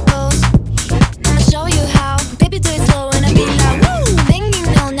for this pose. I'ma show you how. Baby, do it slow and I'll be like, woo! Banging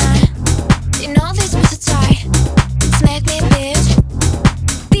all night. You know this was a tie. Smack me, bitch.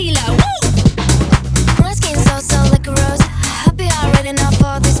 Fila, woo! My skin's so like a rose. I'll be already enough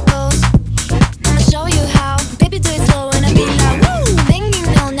for this pose. I'ma show you how. Baby, do it slow and I'll be like, woo! Banging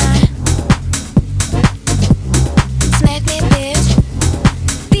all night. Smack me, bitch.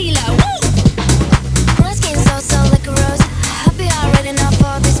 Fila, woo! My skin's so like a rose. I'll be already enough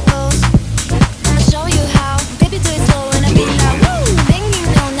for this pose. I'ma show you how. Baby, do it slow and I'll be like, woo! Banging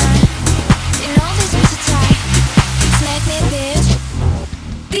all night. You know this was a tie. Smack me, bitch.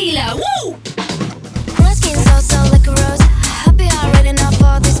 Fila, woo! My skin's so like a rose. I'll be already enough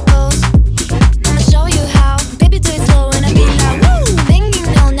for this pose. I'ma show you how. Baby, do it slow and I'll be like, woo! Banging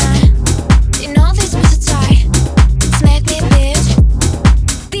all night. You know this was a tie. Smack me, bitch.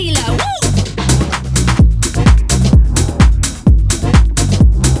 Fila, woo!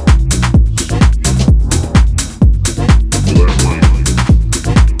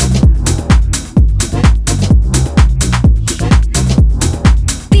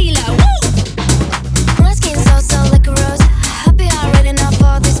 Fila, woo!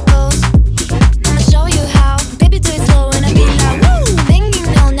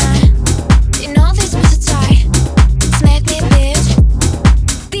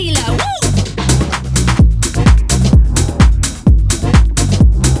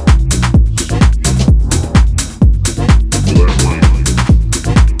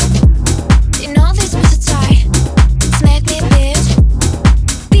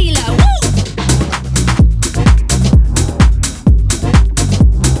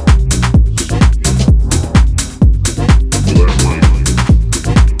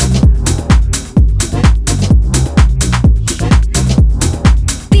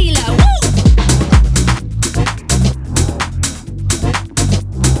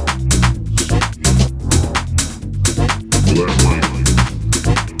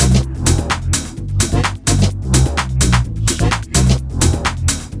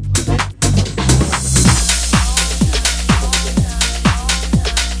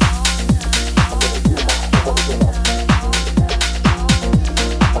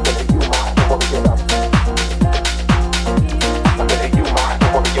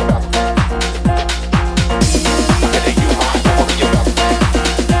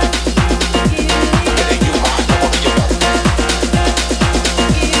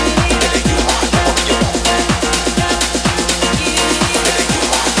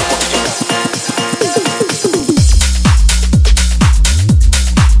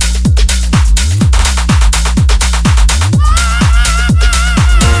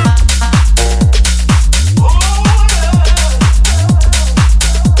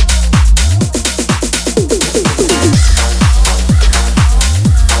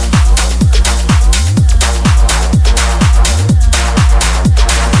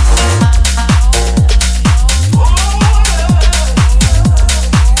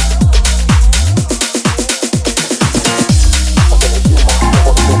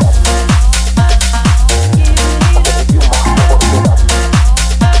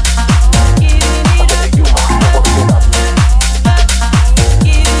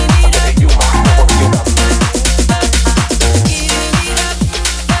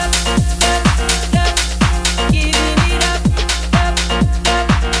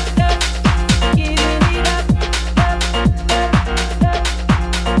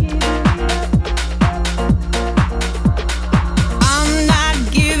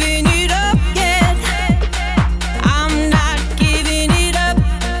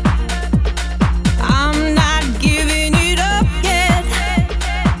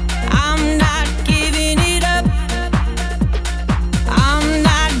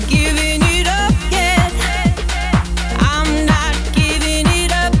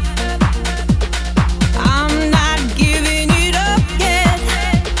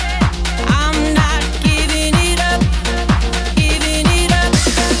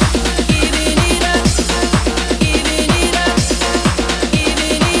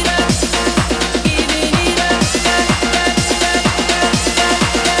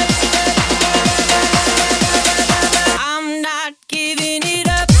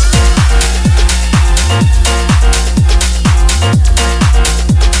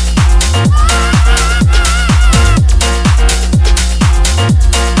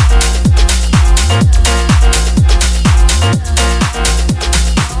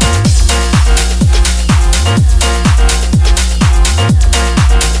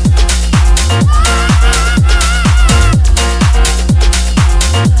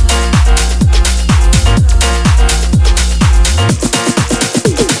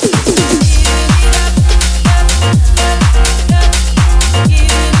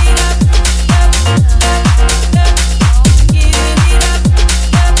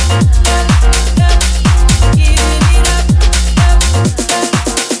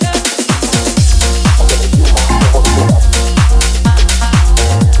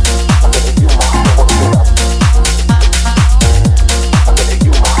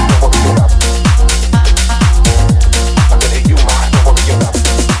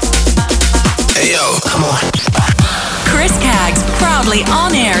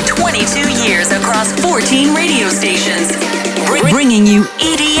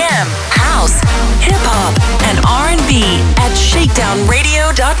 EDM, house, hip hop, and R&B at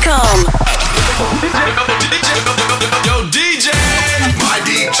ShakeDownRadio.com. Yo, DJ! My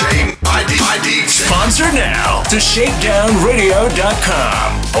DJ. Sponsor now to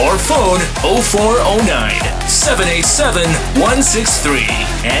ShakeDownRadio.com or phone 0409 787 163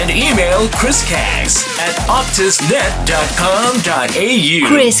 and email Chris Caggs at optusnet.com.au.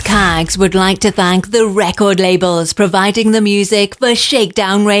 Chris Caggs would like to thank the record labels providing the music for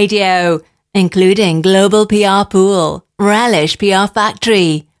Shakedown Radio, including Global PR Pool, Relish PR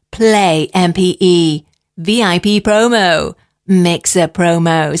Factory, Play MPE, VIP Promo, Mixer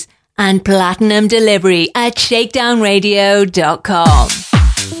Promos, and Platinum Delivery at ShakeDownRadio.com.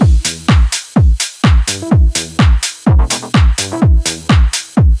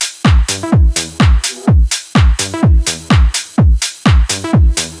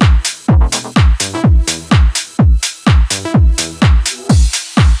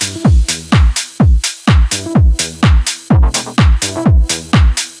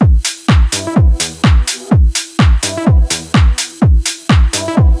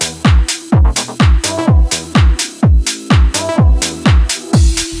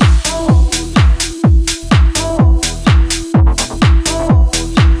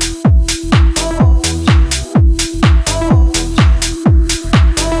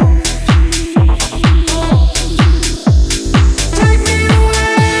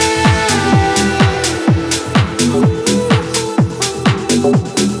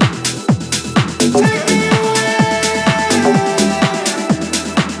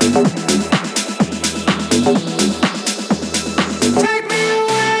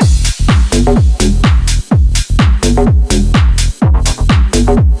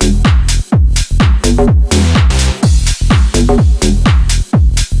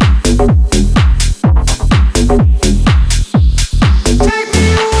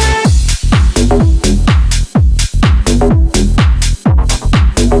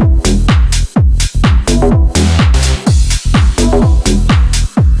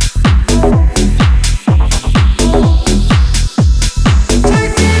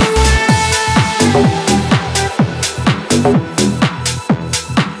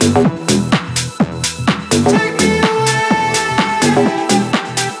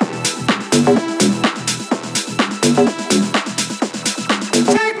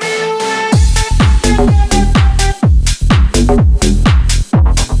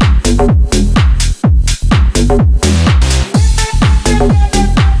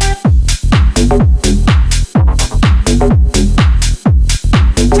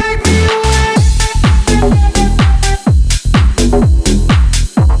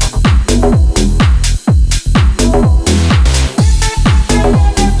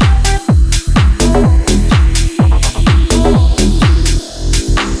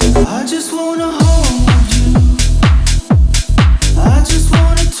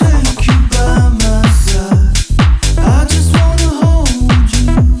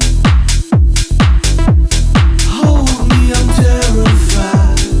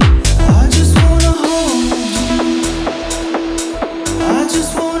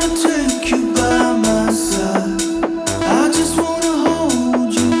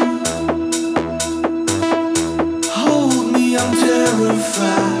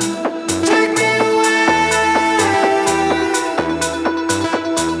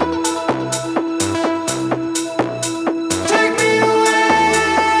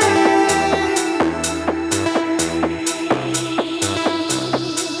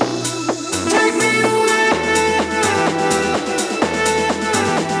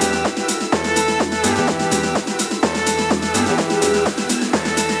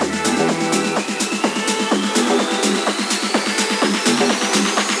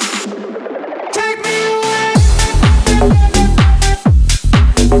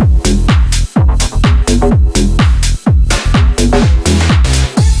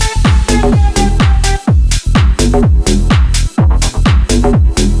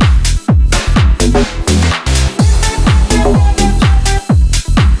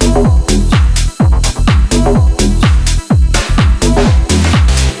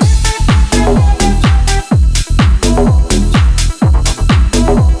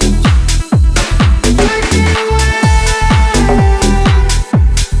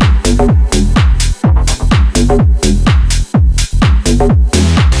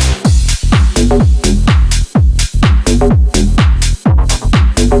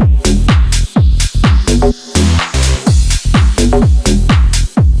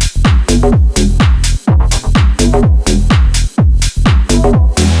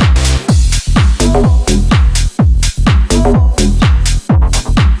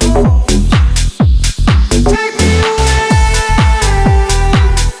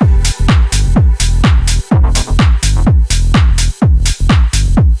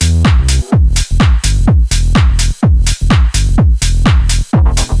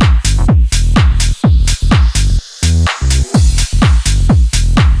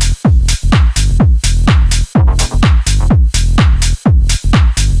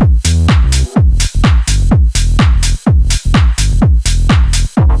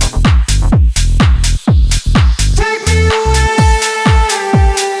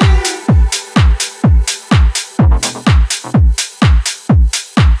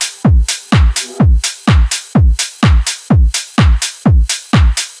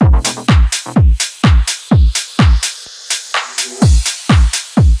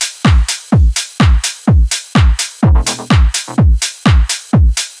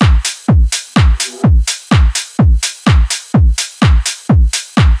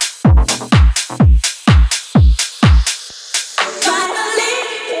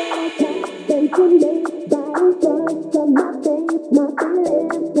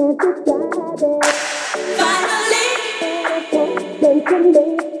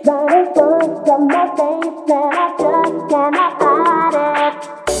 and I just cannot hide it.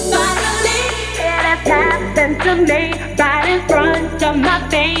 Finally, it has happened to me, right in front of my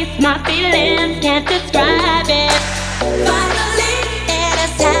face. My feelings can't describe it. Finally, it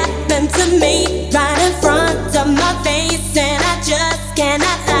has happened to me, right in front of my face, and I just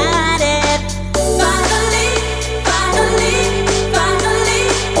cannot hide it. Finally, finally, finally,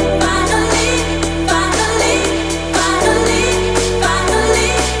 finally, finally, finally, finally,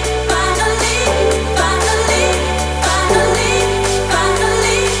 finally, finally, finally,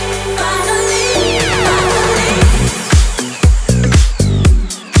 finally,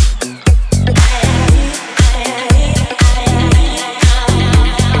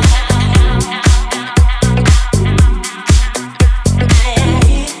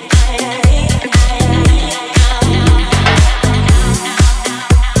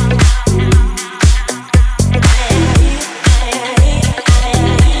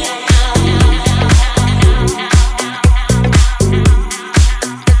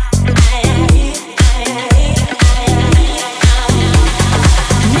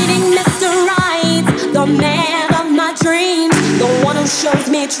 shows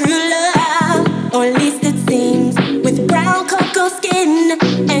me true love, or at least it seems, with brown cocoa skin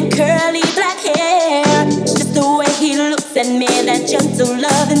and curly black hair. It's just the way he looks at me, that gentle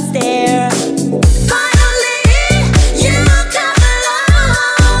love and stare. Finally, you come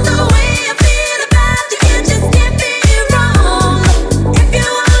along. The way I feel about you, it just can't be wrong. If you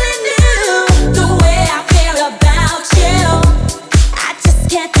only knew the way I feel about you, I just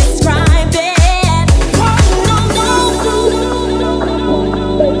can't describe it.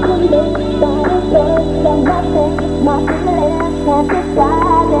 My feelings can't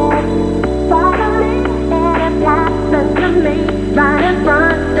describe it. Finally, it has happened to me, right in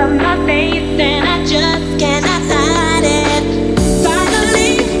front of my face, and I just cannot hide it.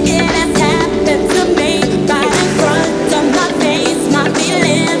 Finally, it has happened to me, right in front of my face. My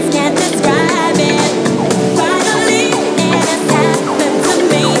feelings can't describe it. Finally, it has happened to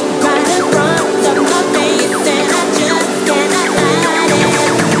me, right in front of my face, and I just cannot hide it.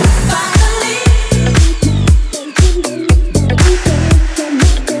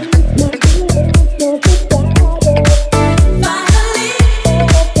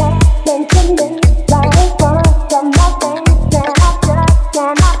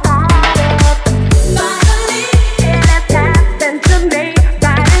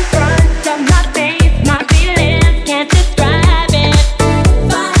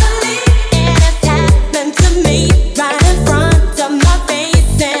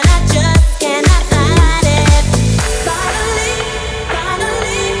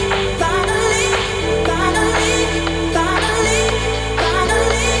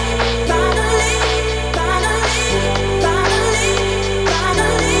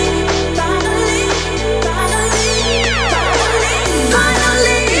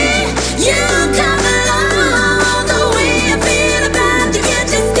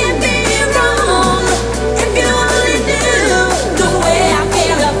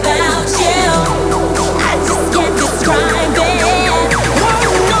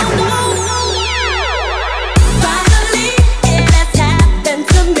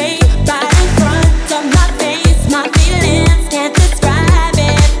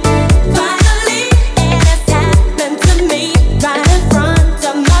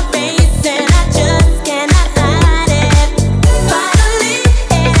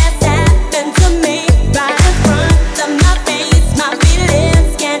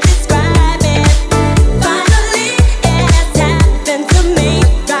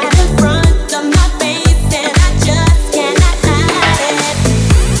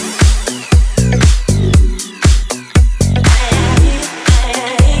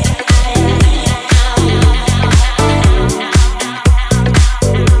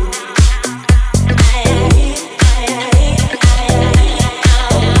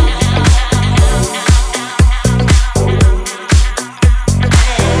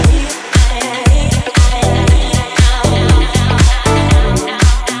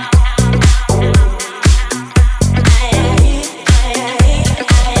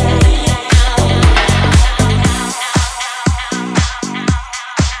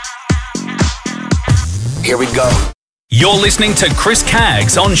 Here we go. You're listening to Chris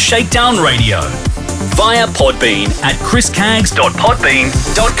Caggs on ShakeDown Radio via Podbean at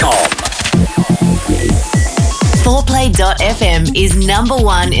chriscaggs.podbean.com. 4play.fm is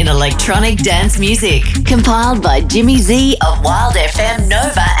 #1 in electronic dance music. Compiled by Jimmy Z of Wild FM,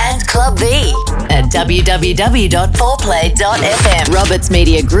 Nova and Club V. at www.4play.fm. Roberts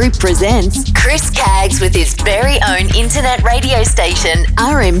Media Group presents Chris Caggs with his very own internet radio station,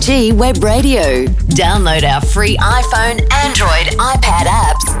 RMG Web Radio. Download our free iPhone, Android, iPad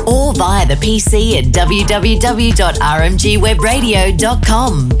apps, or via the PC at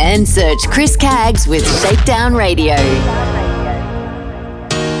www.rmgwebradio.com and search Chris Caggs with ShakeDown Radio.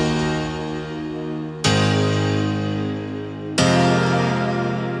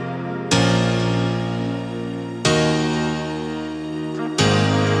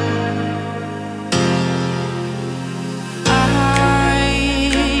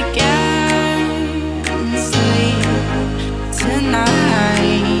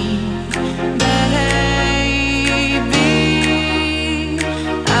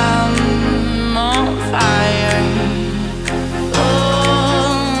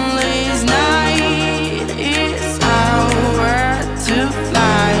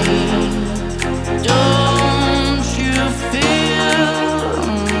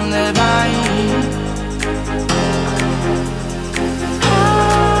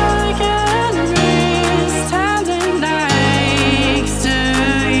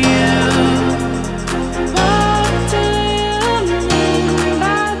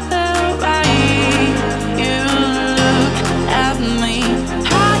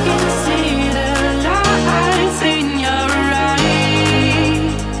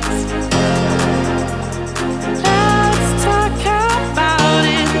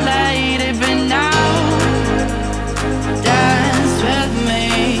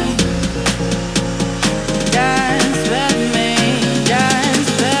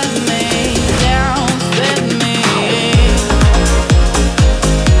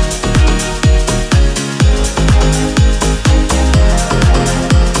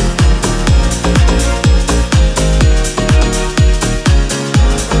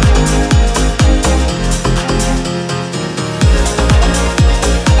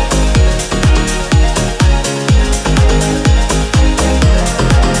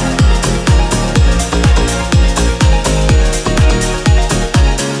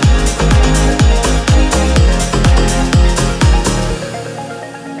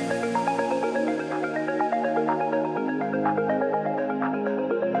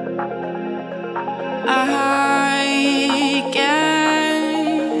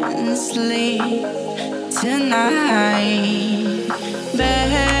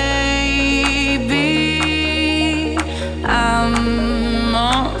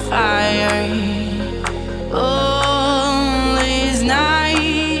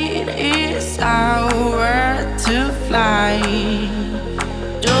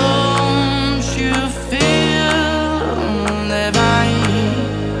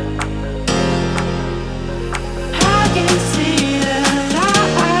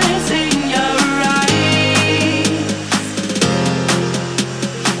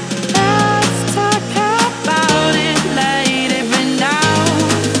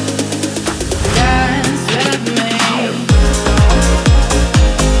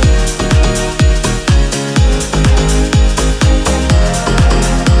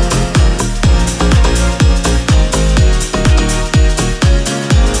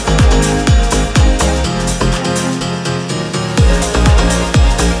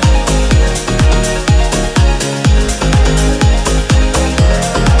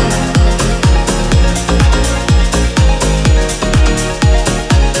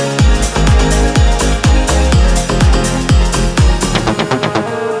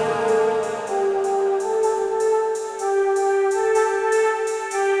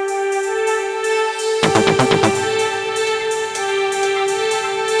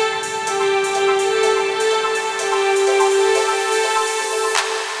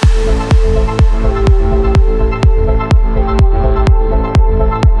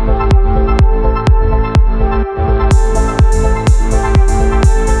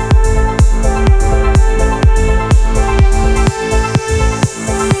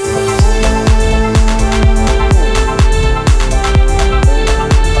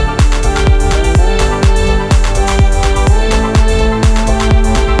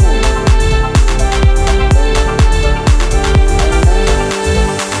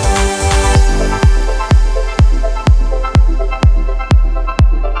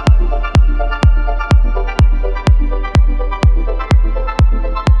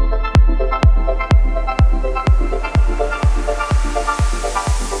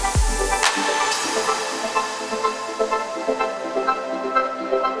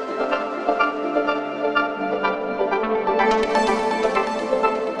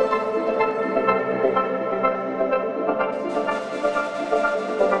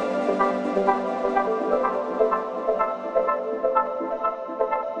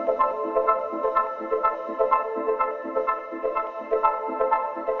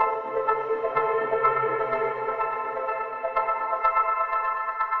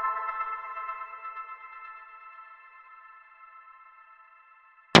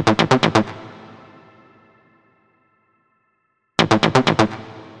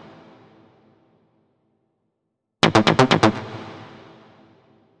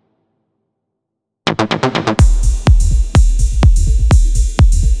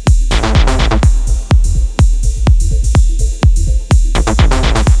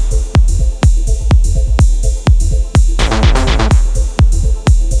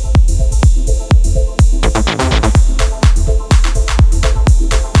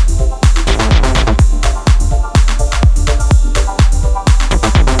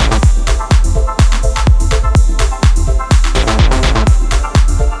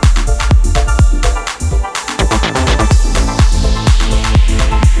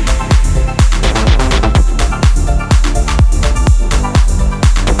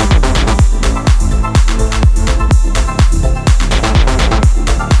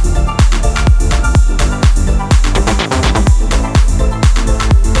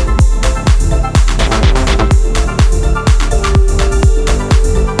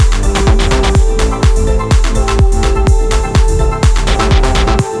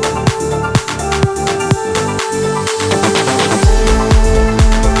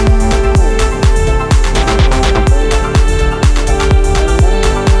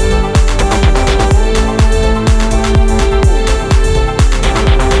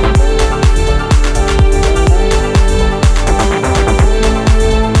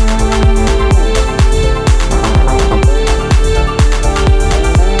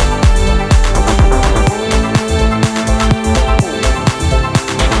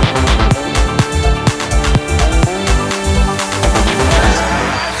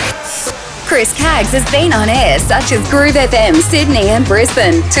 Cags has been on air such as Groove FM, Sydney and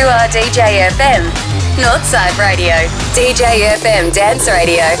Brisbane, 2RDJ FM, Northside Radio, DJ FM Dance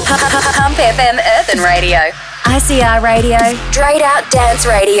Radio, Hump FM Urban Radio, ICR Radio, Drayed Out Dance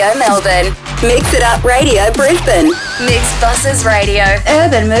Radio Melbourne, Mix It Up Radio Brisbane, Mixed Bosses Radio,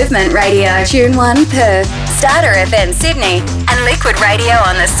 Urban Movement Radio, Tune 1 Perth, Starter FM Sydney, and Liquid Radio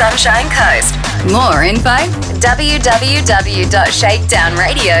on the Sunshine Coast. More info,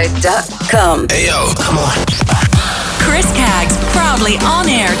 www.shakedownradio.com. Hey yo, come on. Chris Caggs, proudly on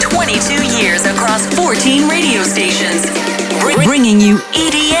air 22 years across 14 radio stations, bringing you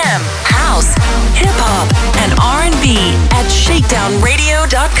EDM, house, hip-hop, and R&B at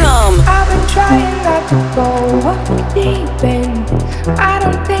ShakeDownRadio.com. I've been trying not to go deep in. I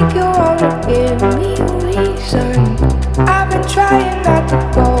don't think you wanna give me a reason. I've been trying not to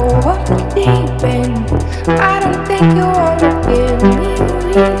go deep in. I don't think you wanna give me a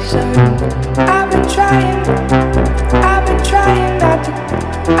reason. I've been trying not to. I've been trying not to.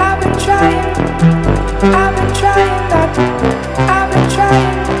 I've been trying not to.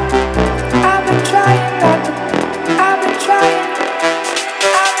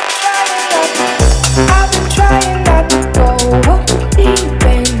 I've been trying not to go deep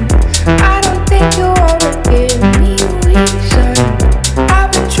in. I don't think you wanna give me a reason. I've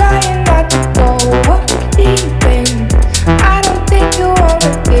been trying not to go deep in. I don't think you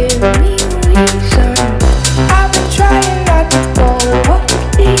wanna give me a reason.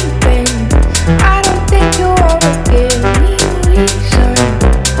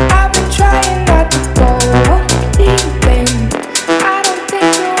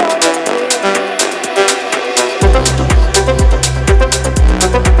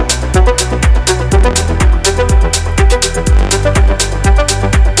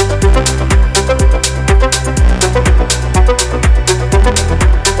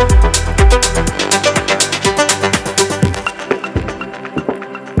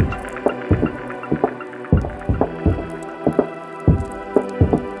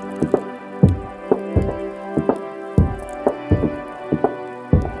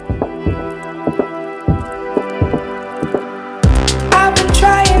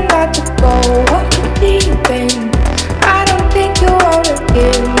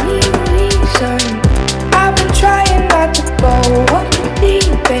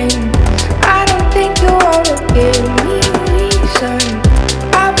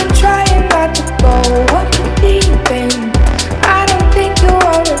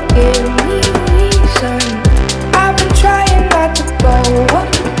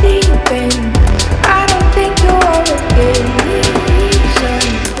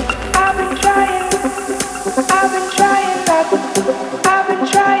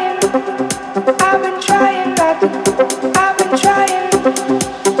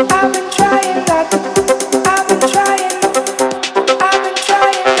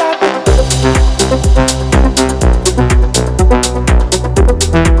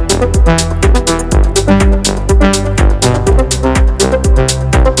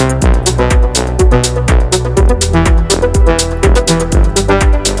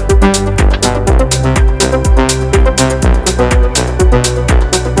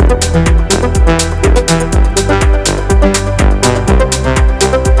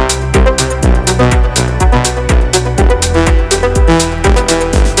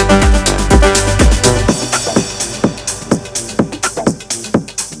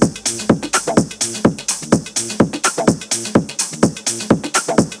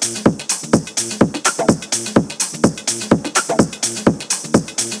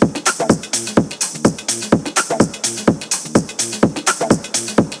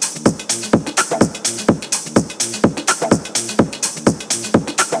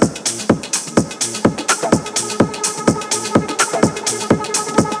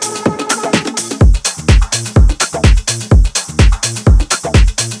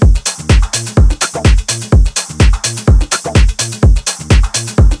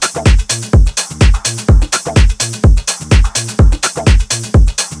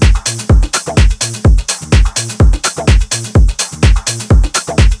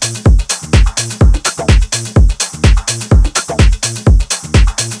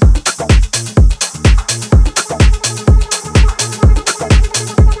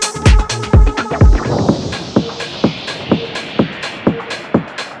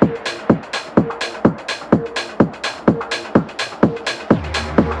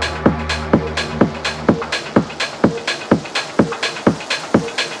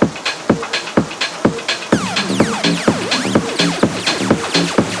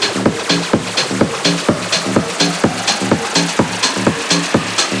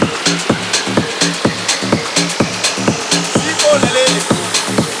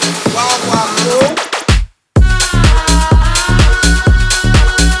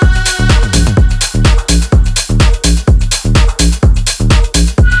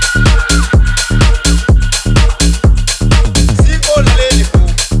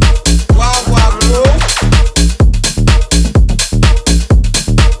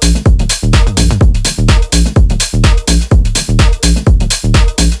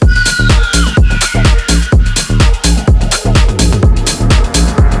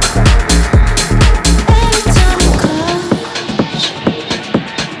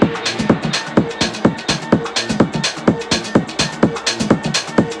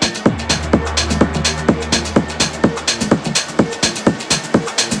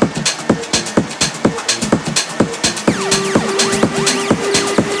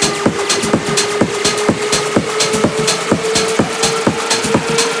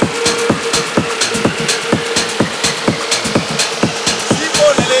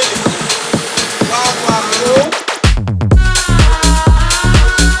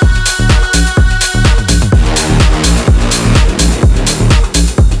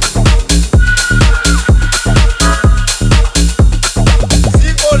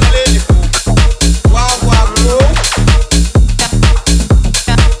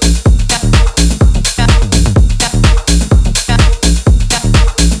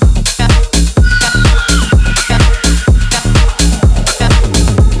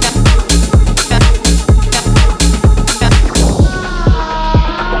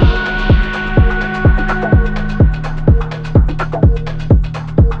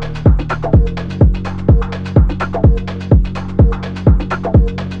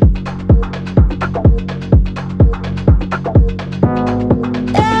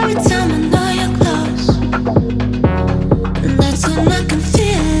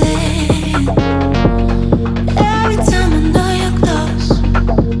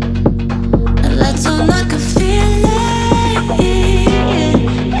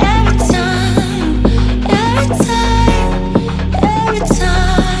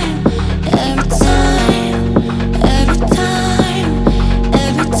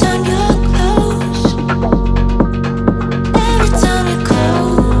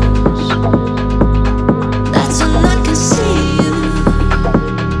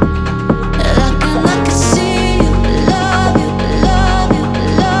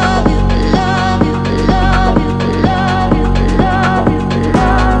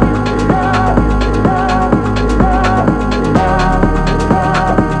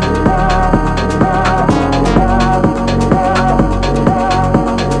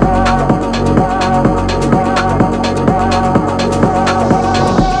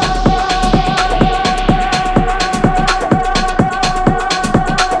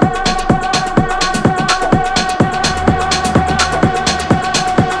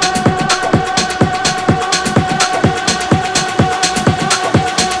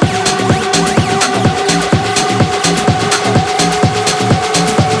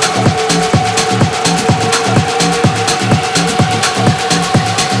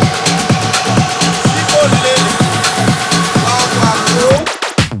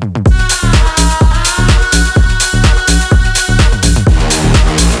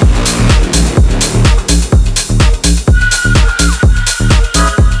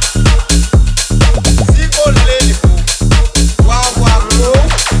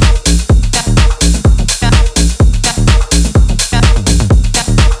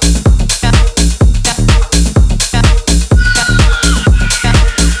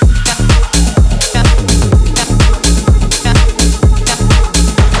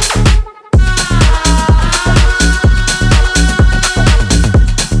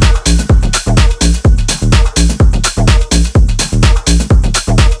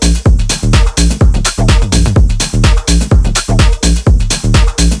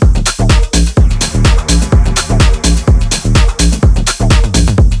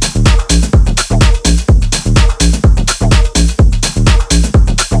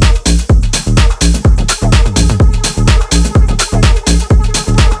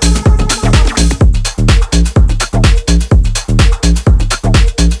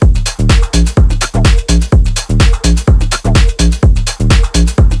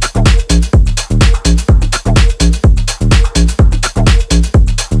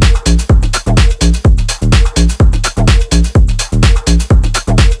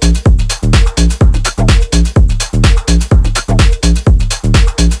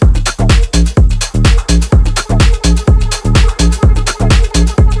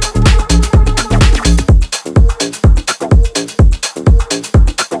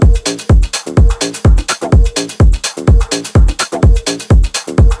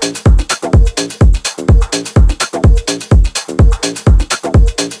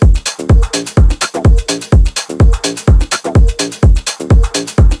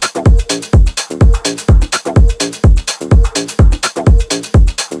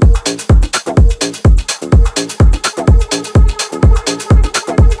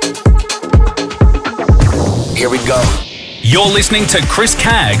 You're listening to Chris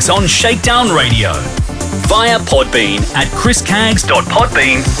Caggs on Shakedown Radio via Podbean at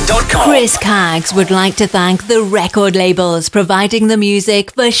chriscaggs.podbean.com. Chris Caggs would like to thank the record labels providing the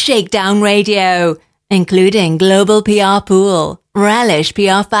music for Shakedown Radio, including Global PR Pool, Relish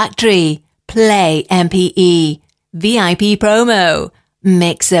PR Factory, Play MPE, VIP Promo,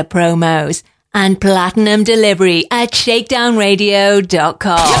 Mixer Promos, and Platinum Delivery at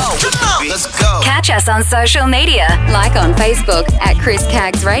shakedownradio.com. Let's go. Catch us on social media, like on Facebook at Chris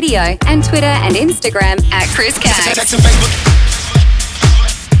Caggs Radio and Twitter and Instagram at Chris Caggs.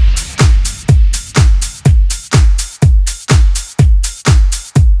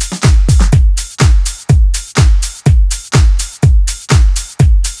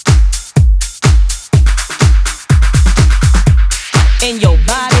 In your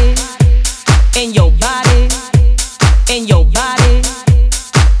body, in your body, in your body,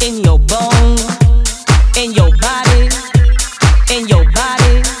 in your bone, in your body, in your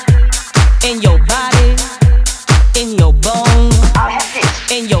body, in your body, in your bone,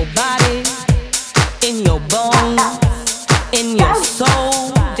 in your body, in your bone, in your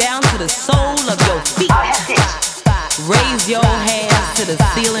soul, down to the sole of your feet. Raise your hands to the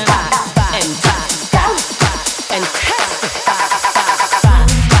ceiling and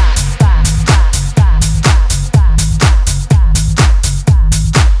testify.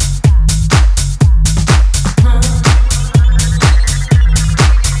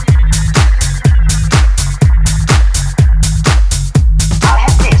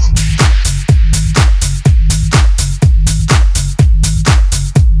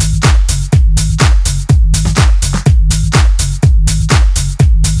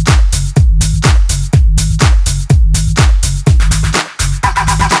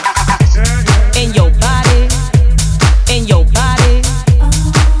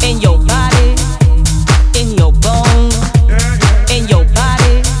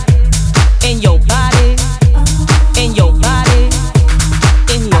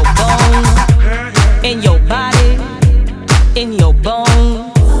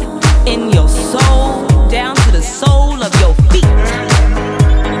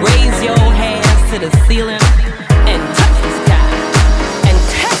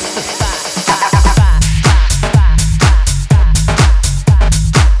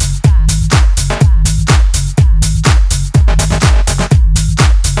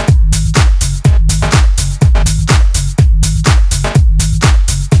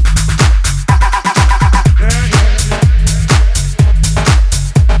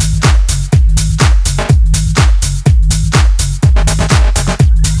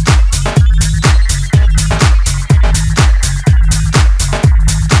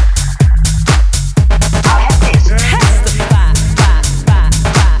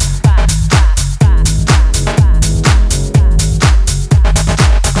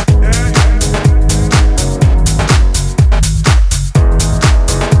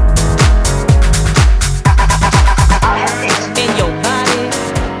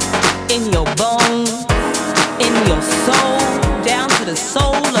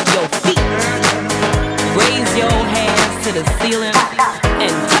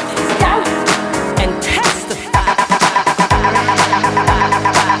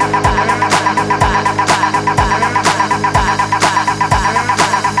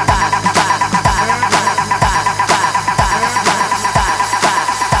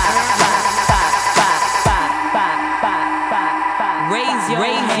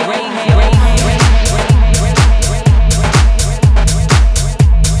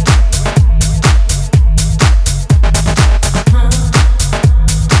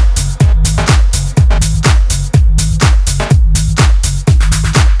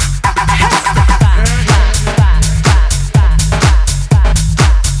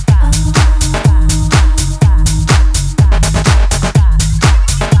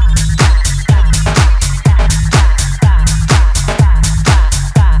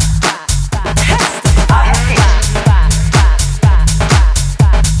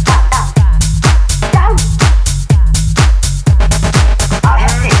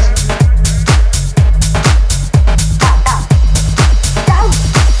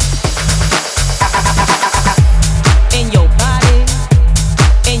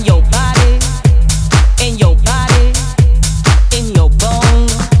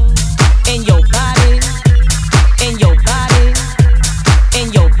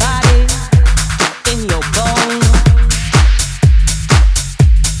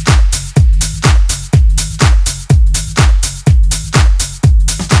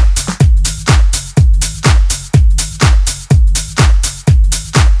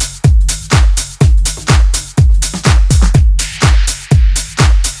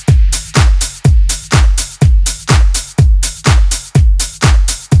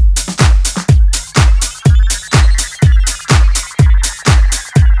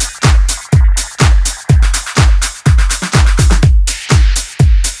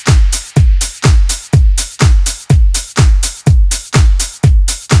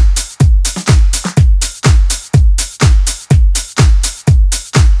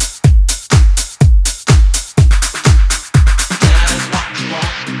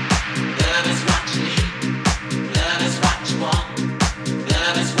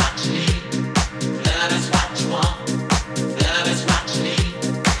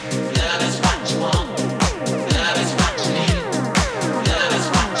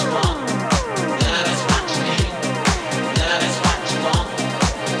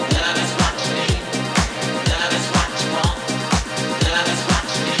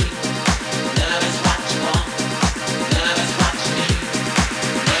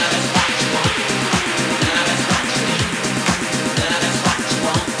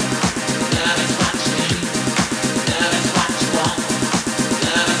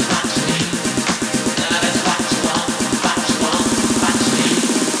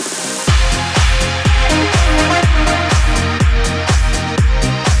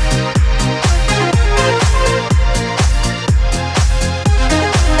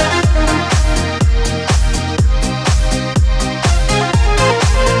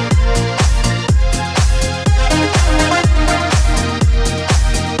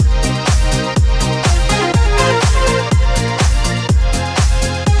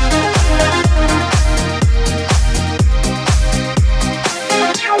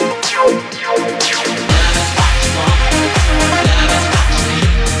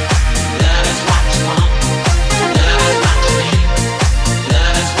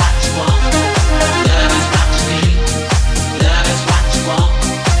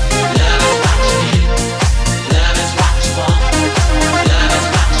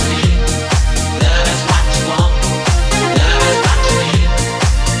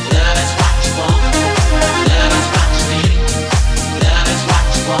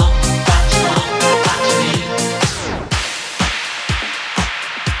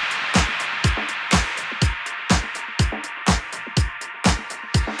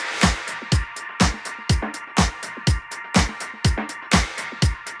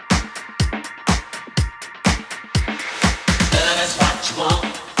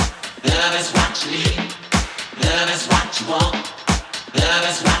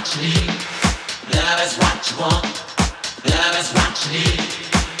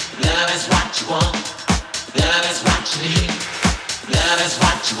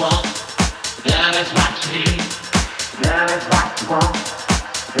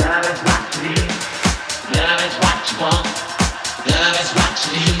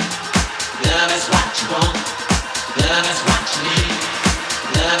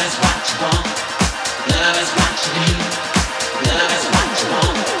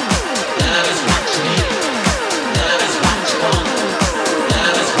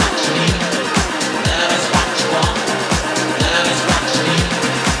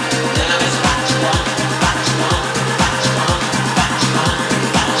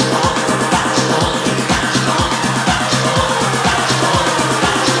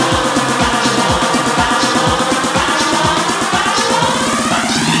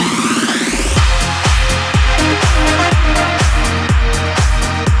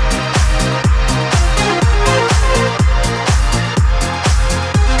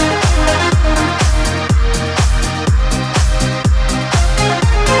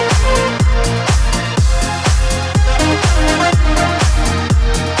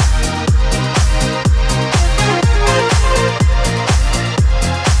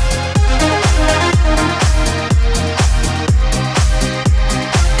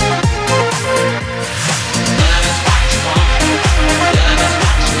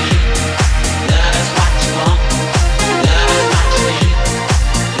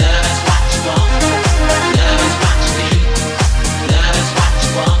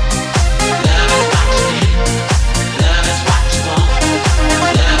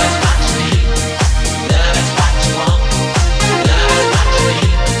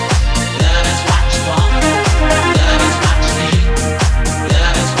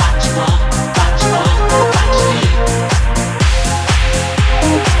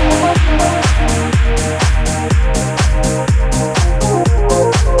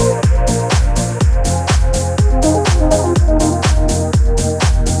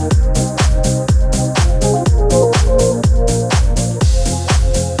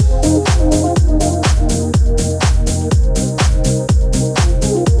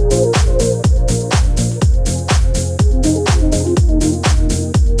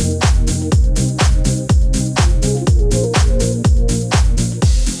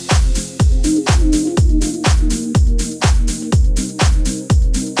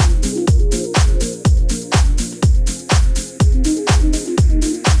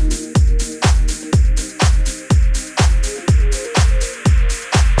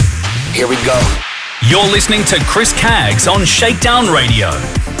 Here we go. You're listening to Chris Caggs on Shakedown Radio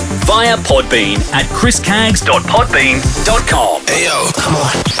via Podbean at chriscaggs.podbean.com. Hey yo, come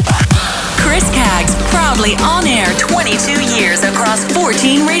on. Chris Caggs, proudly on air 22 years across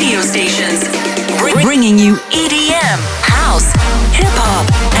 14 radio stations, bringing you EDM, house, hip-hop,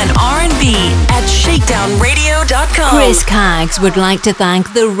 and R&B at shakedownradio.com. Chris Caggs would like to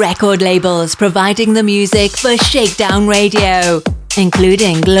thank the record labels providing the music for Shakedown Radio,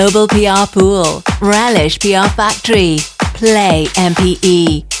 including Global PR Pool, Relish PR Factory, Play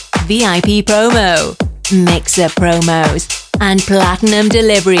MPE, VIP Promo, Mixer Promos, and Platinum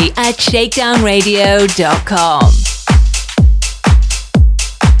Delivery at shakedownradio.com.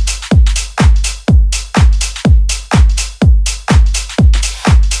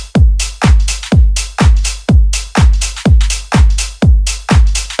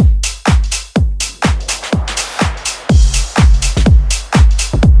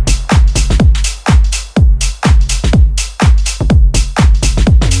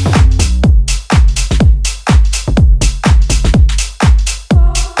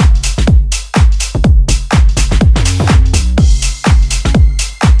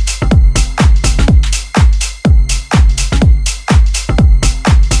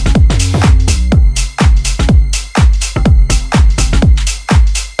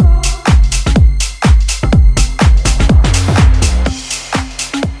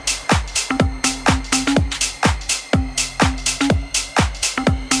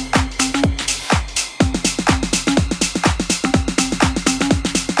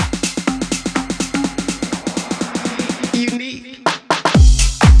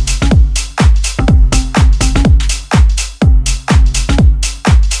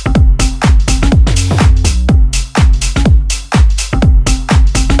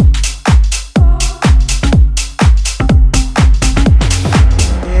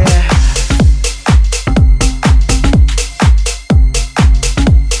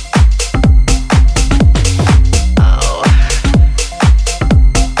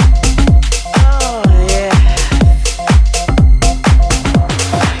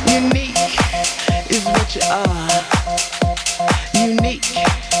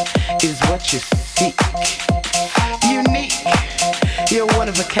 You're one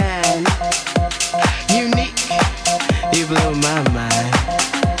of a kind. Unique. You blow my mind.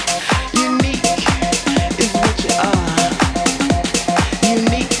 Unique is what you are.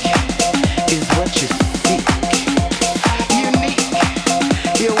 Unique is what you seek. Unique.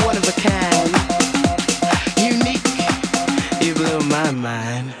 You're one of a kind. Unique. You blow my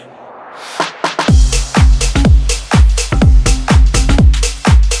mind.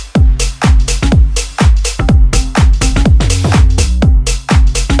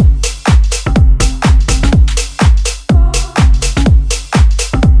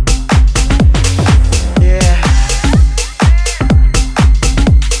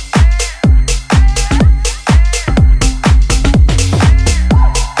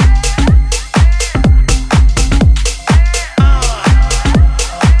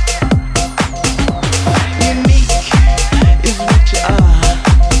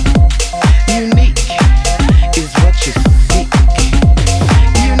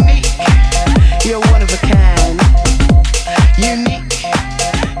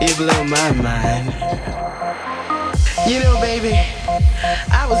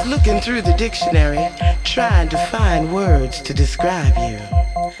 Through the dictionary, trying to find words to describe you.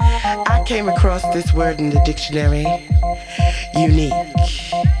 I came across this word in the dictionary, unique.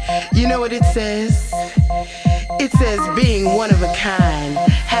 You know what it says? It says being one of a kind,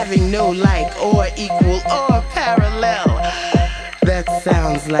 having no like or equal or parallel. That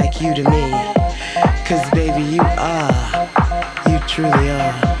sounds like you to me, 'cause baby you truly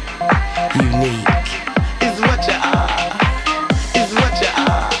are unique. Is what you are. Is what you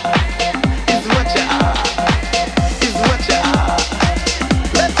are.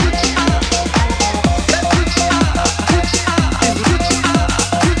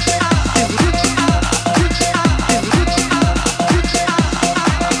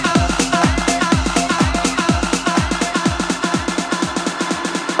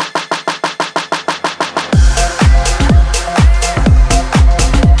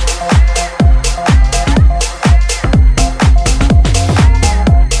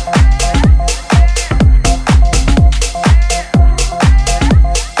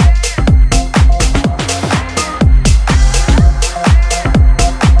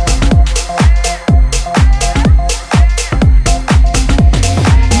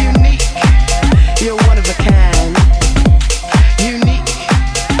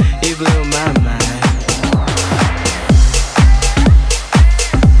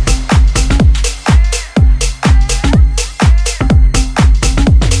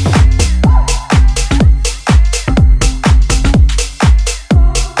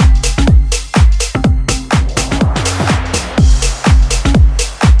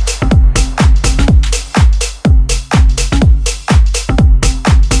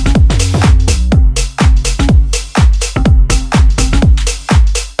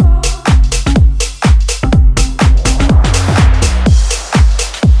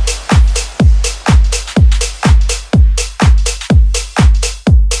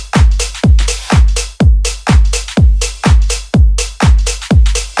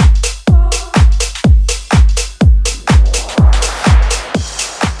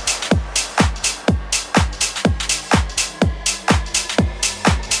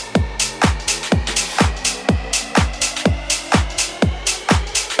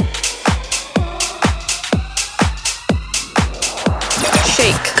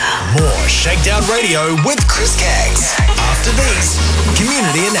 ShakeDown Radio with Chris Kaggs. After these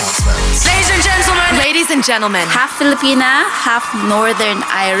community announcements. Ladies and gentlemen, half Filipina, half Northern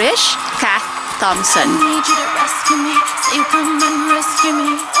Irish, Kath Thompson.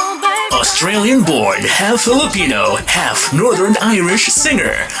 Australian-born, half Filipino, half Northern Irish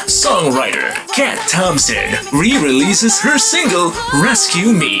singer, songwriter Kat Thompson re-releases her single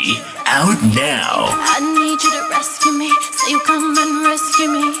 "Rescue Me," out now. I need you to rescue me, so you come and rescue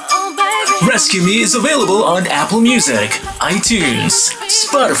me. Oh baby. Rescue Me is available on Apple Music, iTunes,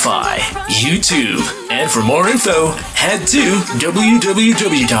 Spotify, YouTube, and for more info, head to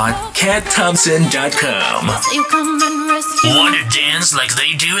www.catthompson.com. So you come and rescue me. Want to dance like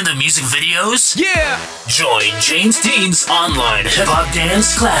they do in the music videos? Yeah! Join James Dean's online hip-hop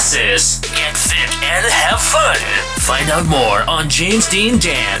dance classes. Get fit and have fun. Find out more on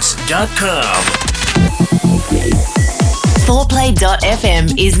jamesdeandance.com.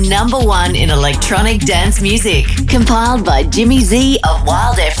 4Play.fm is #1 in electronic dance music. Compiled by Jimmy Z of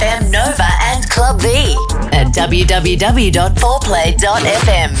Wild FM, Nova and Club V at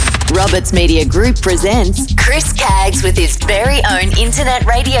www.4play.fm. Roberts Media Group presents Chris Kaggs with his very own internet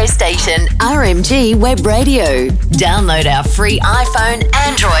radio station, RMG Web Radio. Download our free iPhone,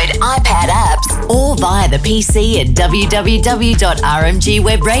 Android, iPad apps or via the PC at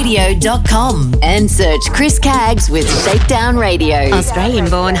www.rmgwebradio.com and search Chris Caggs with Shakedown Radio.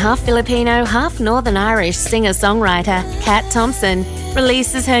 Australian-born, half Filipino, half Northern Irish singer-songwriter Kat Thompson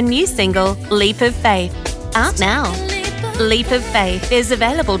releases her new single, Leap of Faith, out now. Leap of Faith is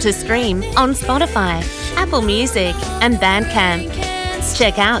available to stream on Spotify, Apple Music and Bandcamp.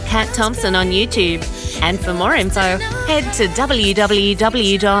 Check out Kat Thompson on YouTube. And for more info, head to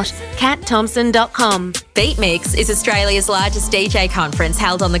www.catthompson.com. Beat Mix is Australia's largest DJ conference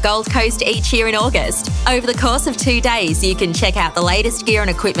held on the Gold Coast each year in August. Over the course of 2 days, you can check out the latest gear and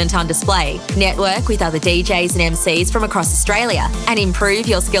equipment on display, network with other DJs and MCs from across Australia, and improve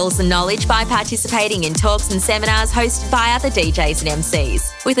your skills and knowledge by participating in talks and seminars hosted by other DJs and MCs.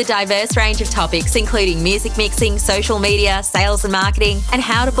 With a diverse range of topics including music mixing, social media, sales and marketing, and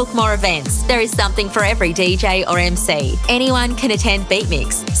how to book more events, there is something for every DJ or MC. Anyone can attend Beat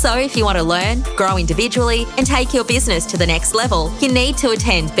Mix, so if you want to learn, grow individually, and take your business to the next level, you need to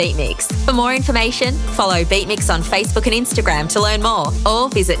attend Beat Mix. For more information, follow Beat Mix on Facebook and Instagram to learn more, or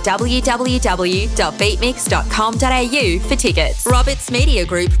visit www.beatmix.com.au for tickets. Roberts Media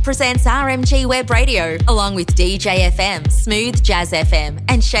Group presents RMG Web Radio, along with DJ FM, Smooth Jazz FM,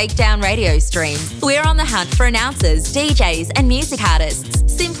 and Shakedown radio streams. We're on the hunt for announcers, DJs, and music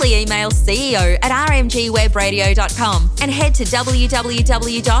artists. Simply email ceo@rmgwebradio.com and head to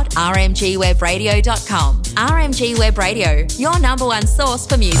www.rmgwebradio.com. RMG Web Radio, your number one source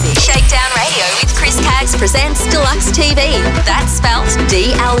for music. Shakedown Radio with Chris Caggs presents Deluxe TV. That's spelt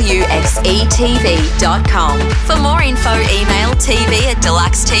DLUXETV.com. For more info, email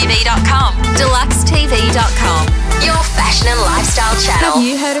tv@deluxetv.com. Deluxetv.com, your fashion and lifestyle channel. Have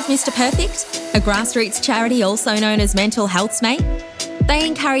you heard of Mr. Perfect, a grassroots charity also known as Mental Health's Mate? They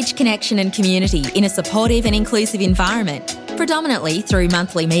encourage connection and community in a supportive and inclusive environment, predominantly through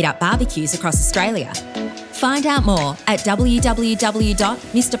monthly meet-up barbecues across Australia. Find out more at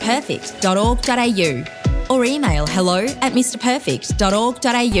www.mrperfect.org.au or email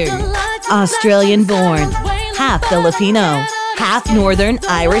hello@mrperfect.org.au. Australian-born, half Filipino, half Northern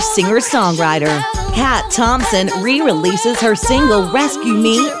Irish singer-songwriter, Kat Thompson re-releases her single Rescue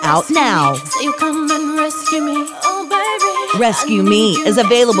Me out now. You come and rescue me, oh baby. Rescue Me is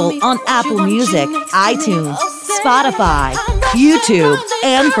available on Apple Music, iTunes, Spotify, YouTube,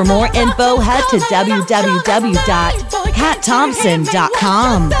 and for more info, head to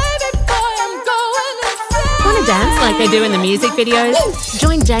www.catthompson.com. Want to dance like they do in the music videos?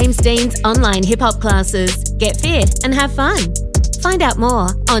 Join James Dean's online hip-hop classes. Get fit and have fun. Find out more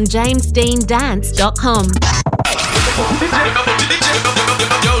on jamesdeandance.com.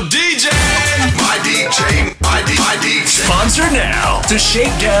 Yo, DJ! My DJ! Sponsor now to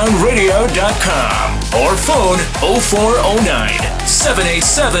ShakeDownRadio.com or phone 0409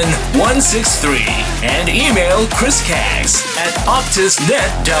 787 163 and email Chris Caggs at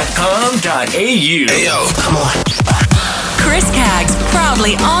optusnet.com.au. Hey yo, come on. Chris Caggs,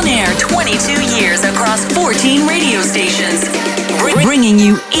 proudly on air 22 years across 14 radio stations, bringing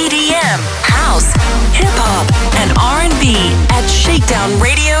you EDM, house, hip-hop, and R&B at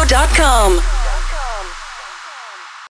ShakeDownRadio.com.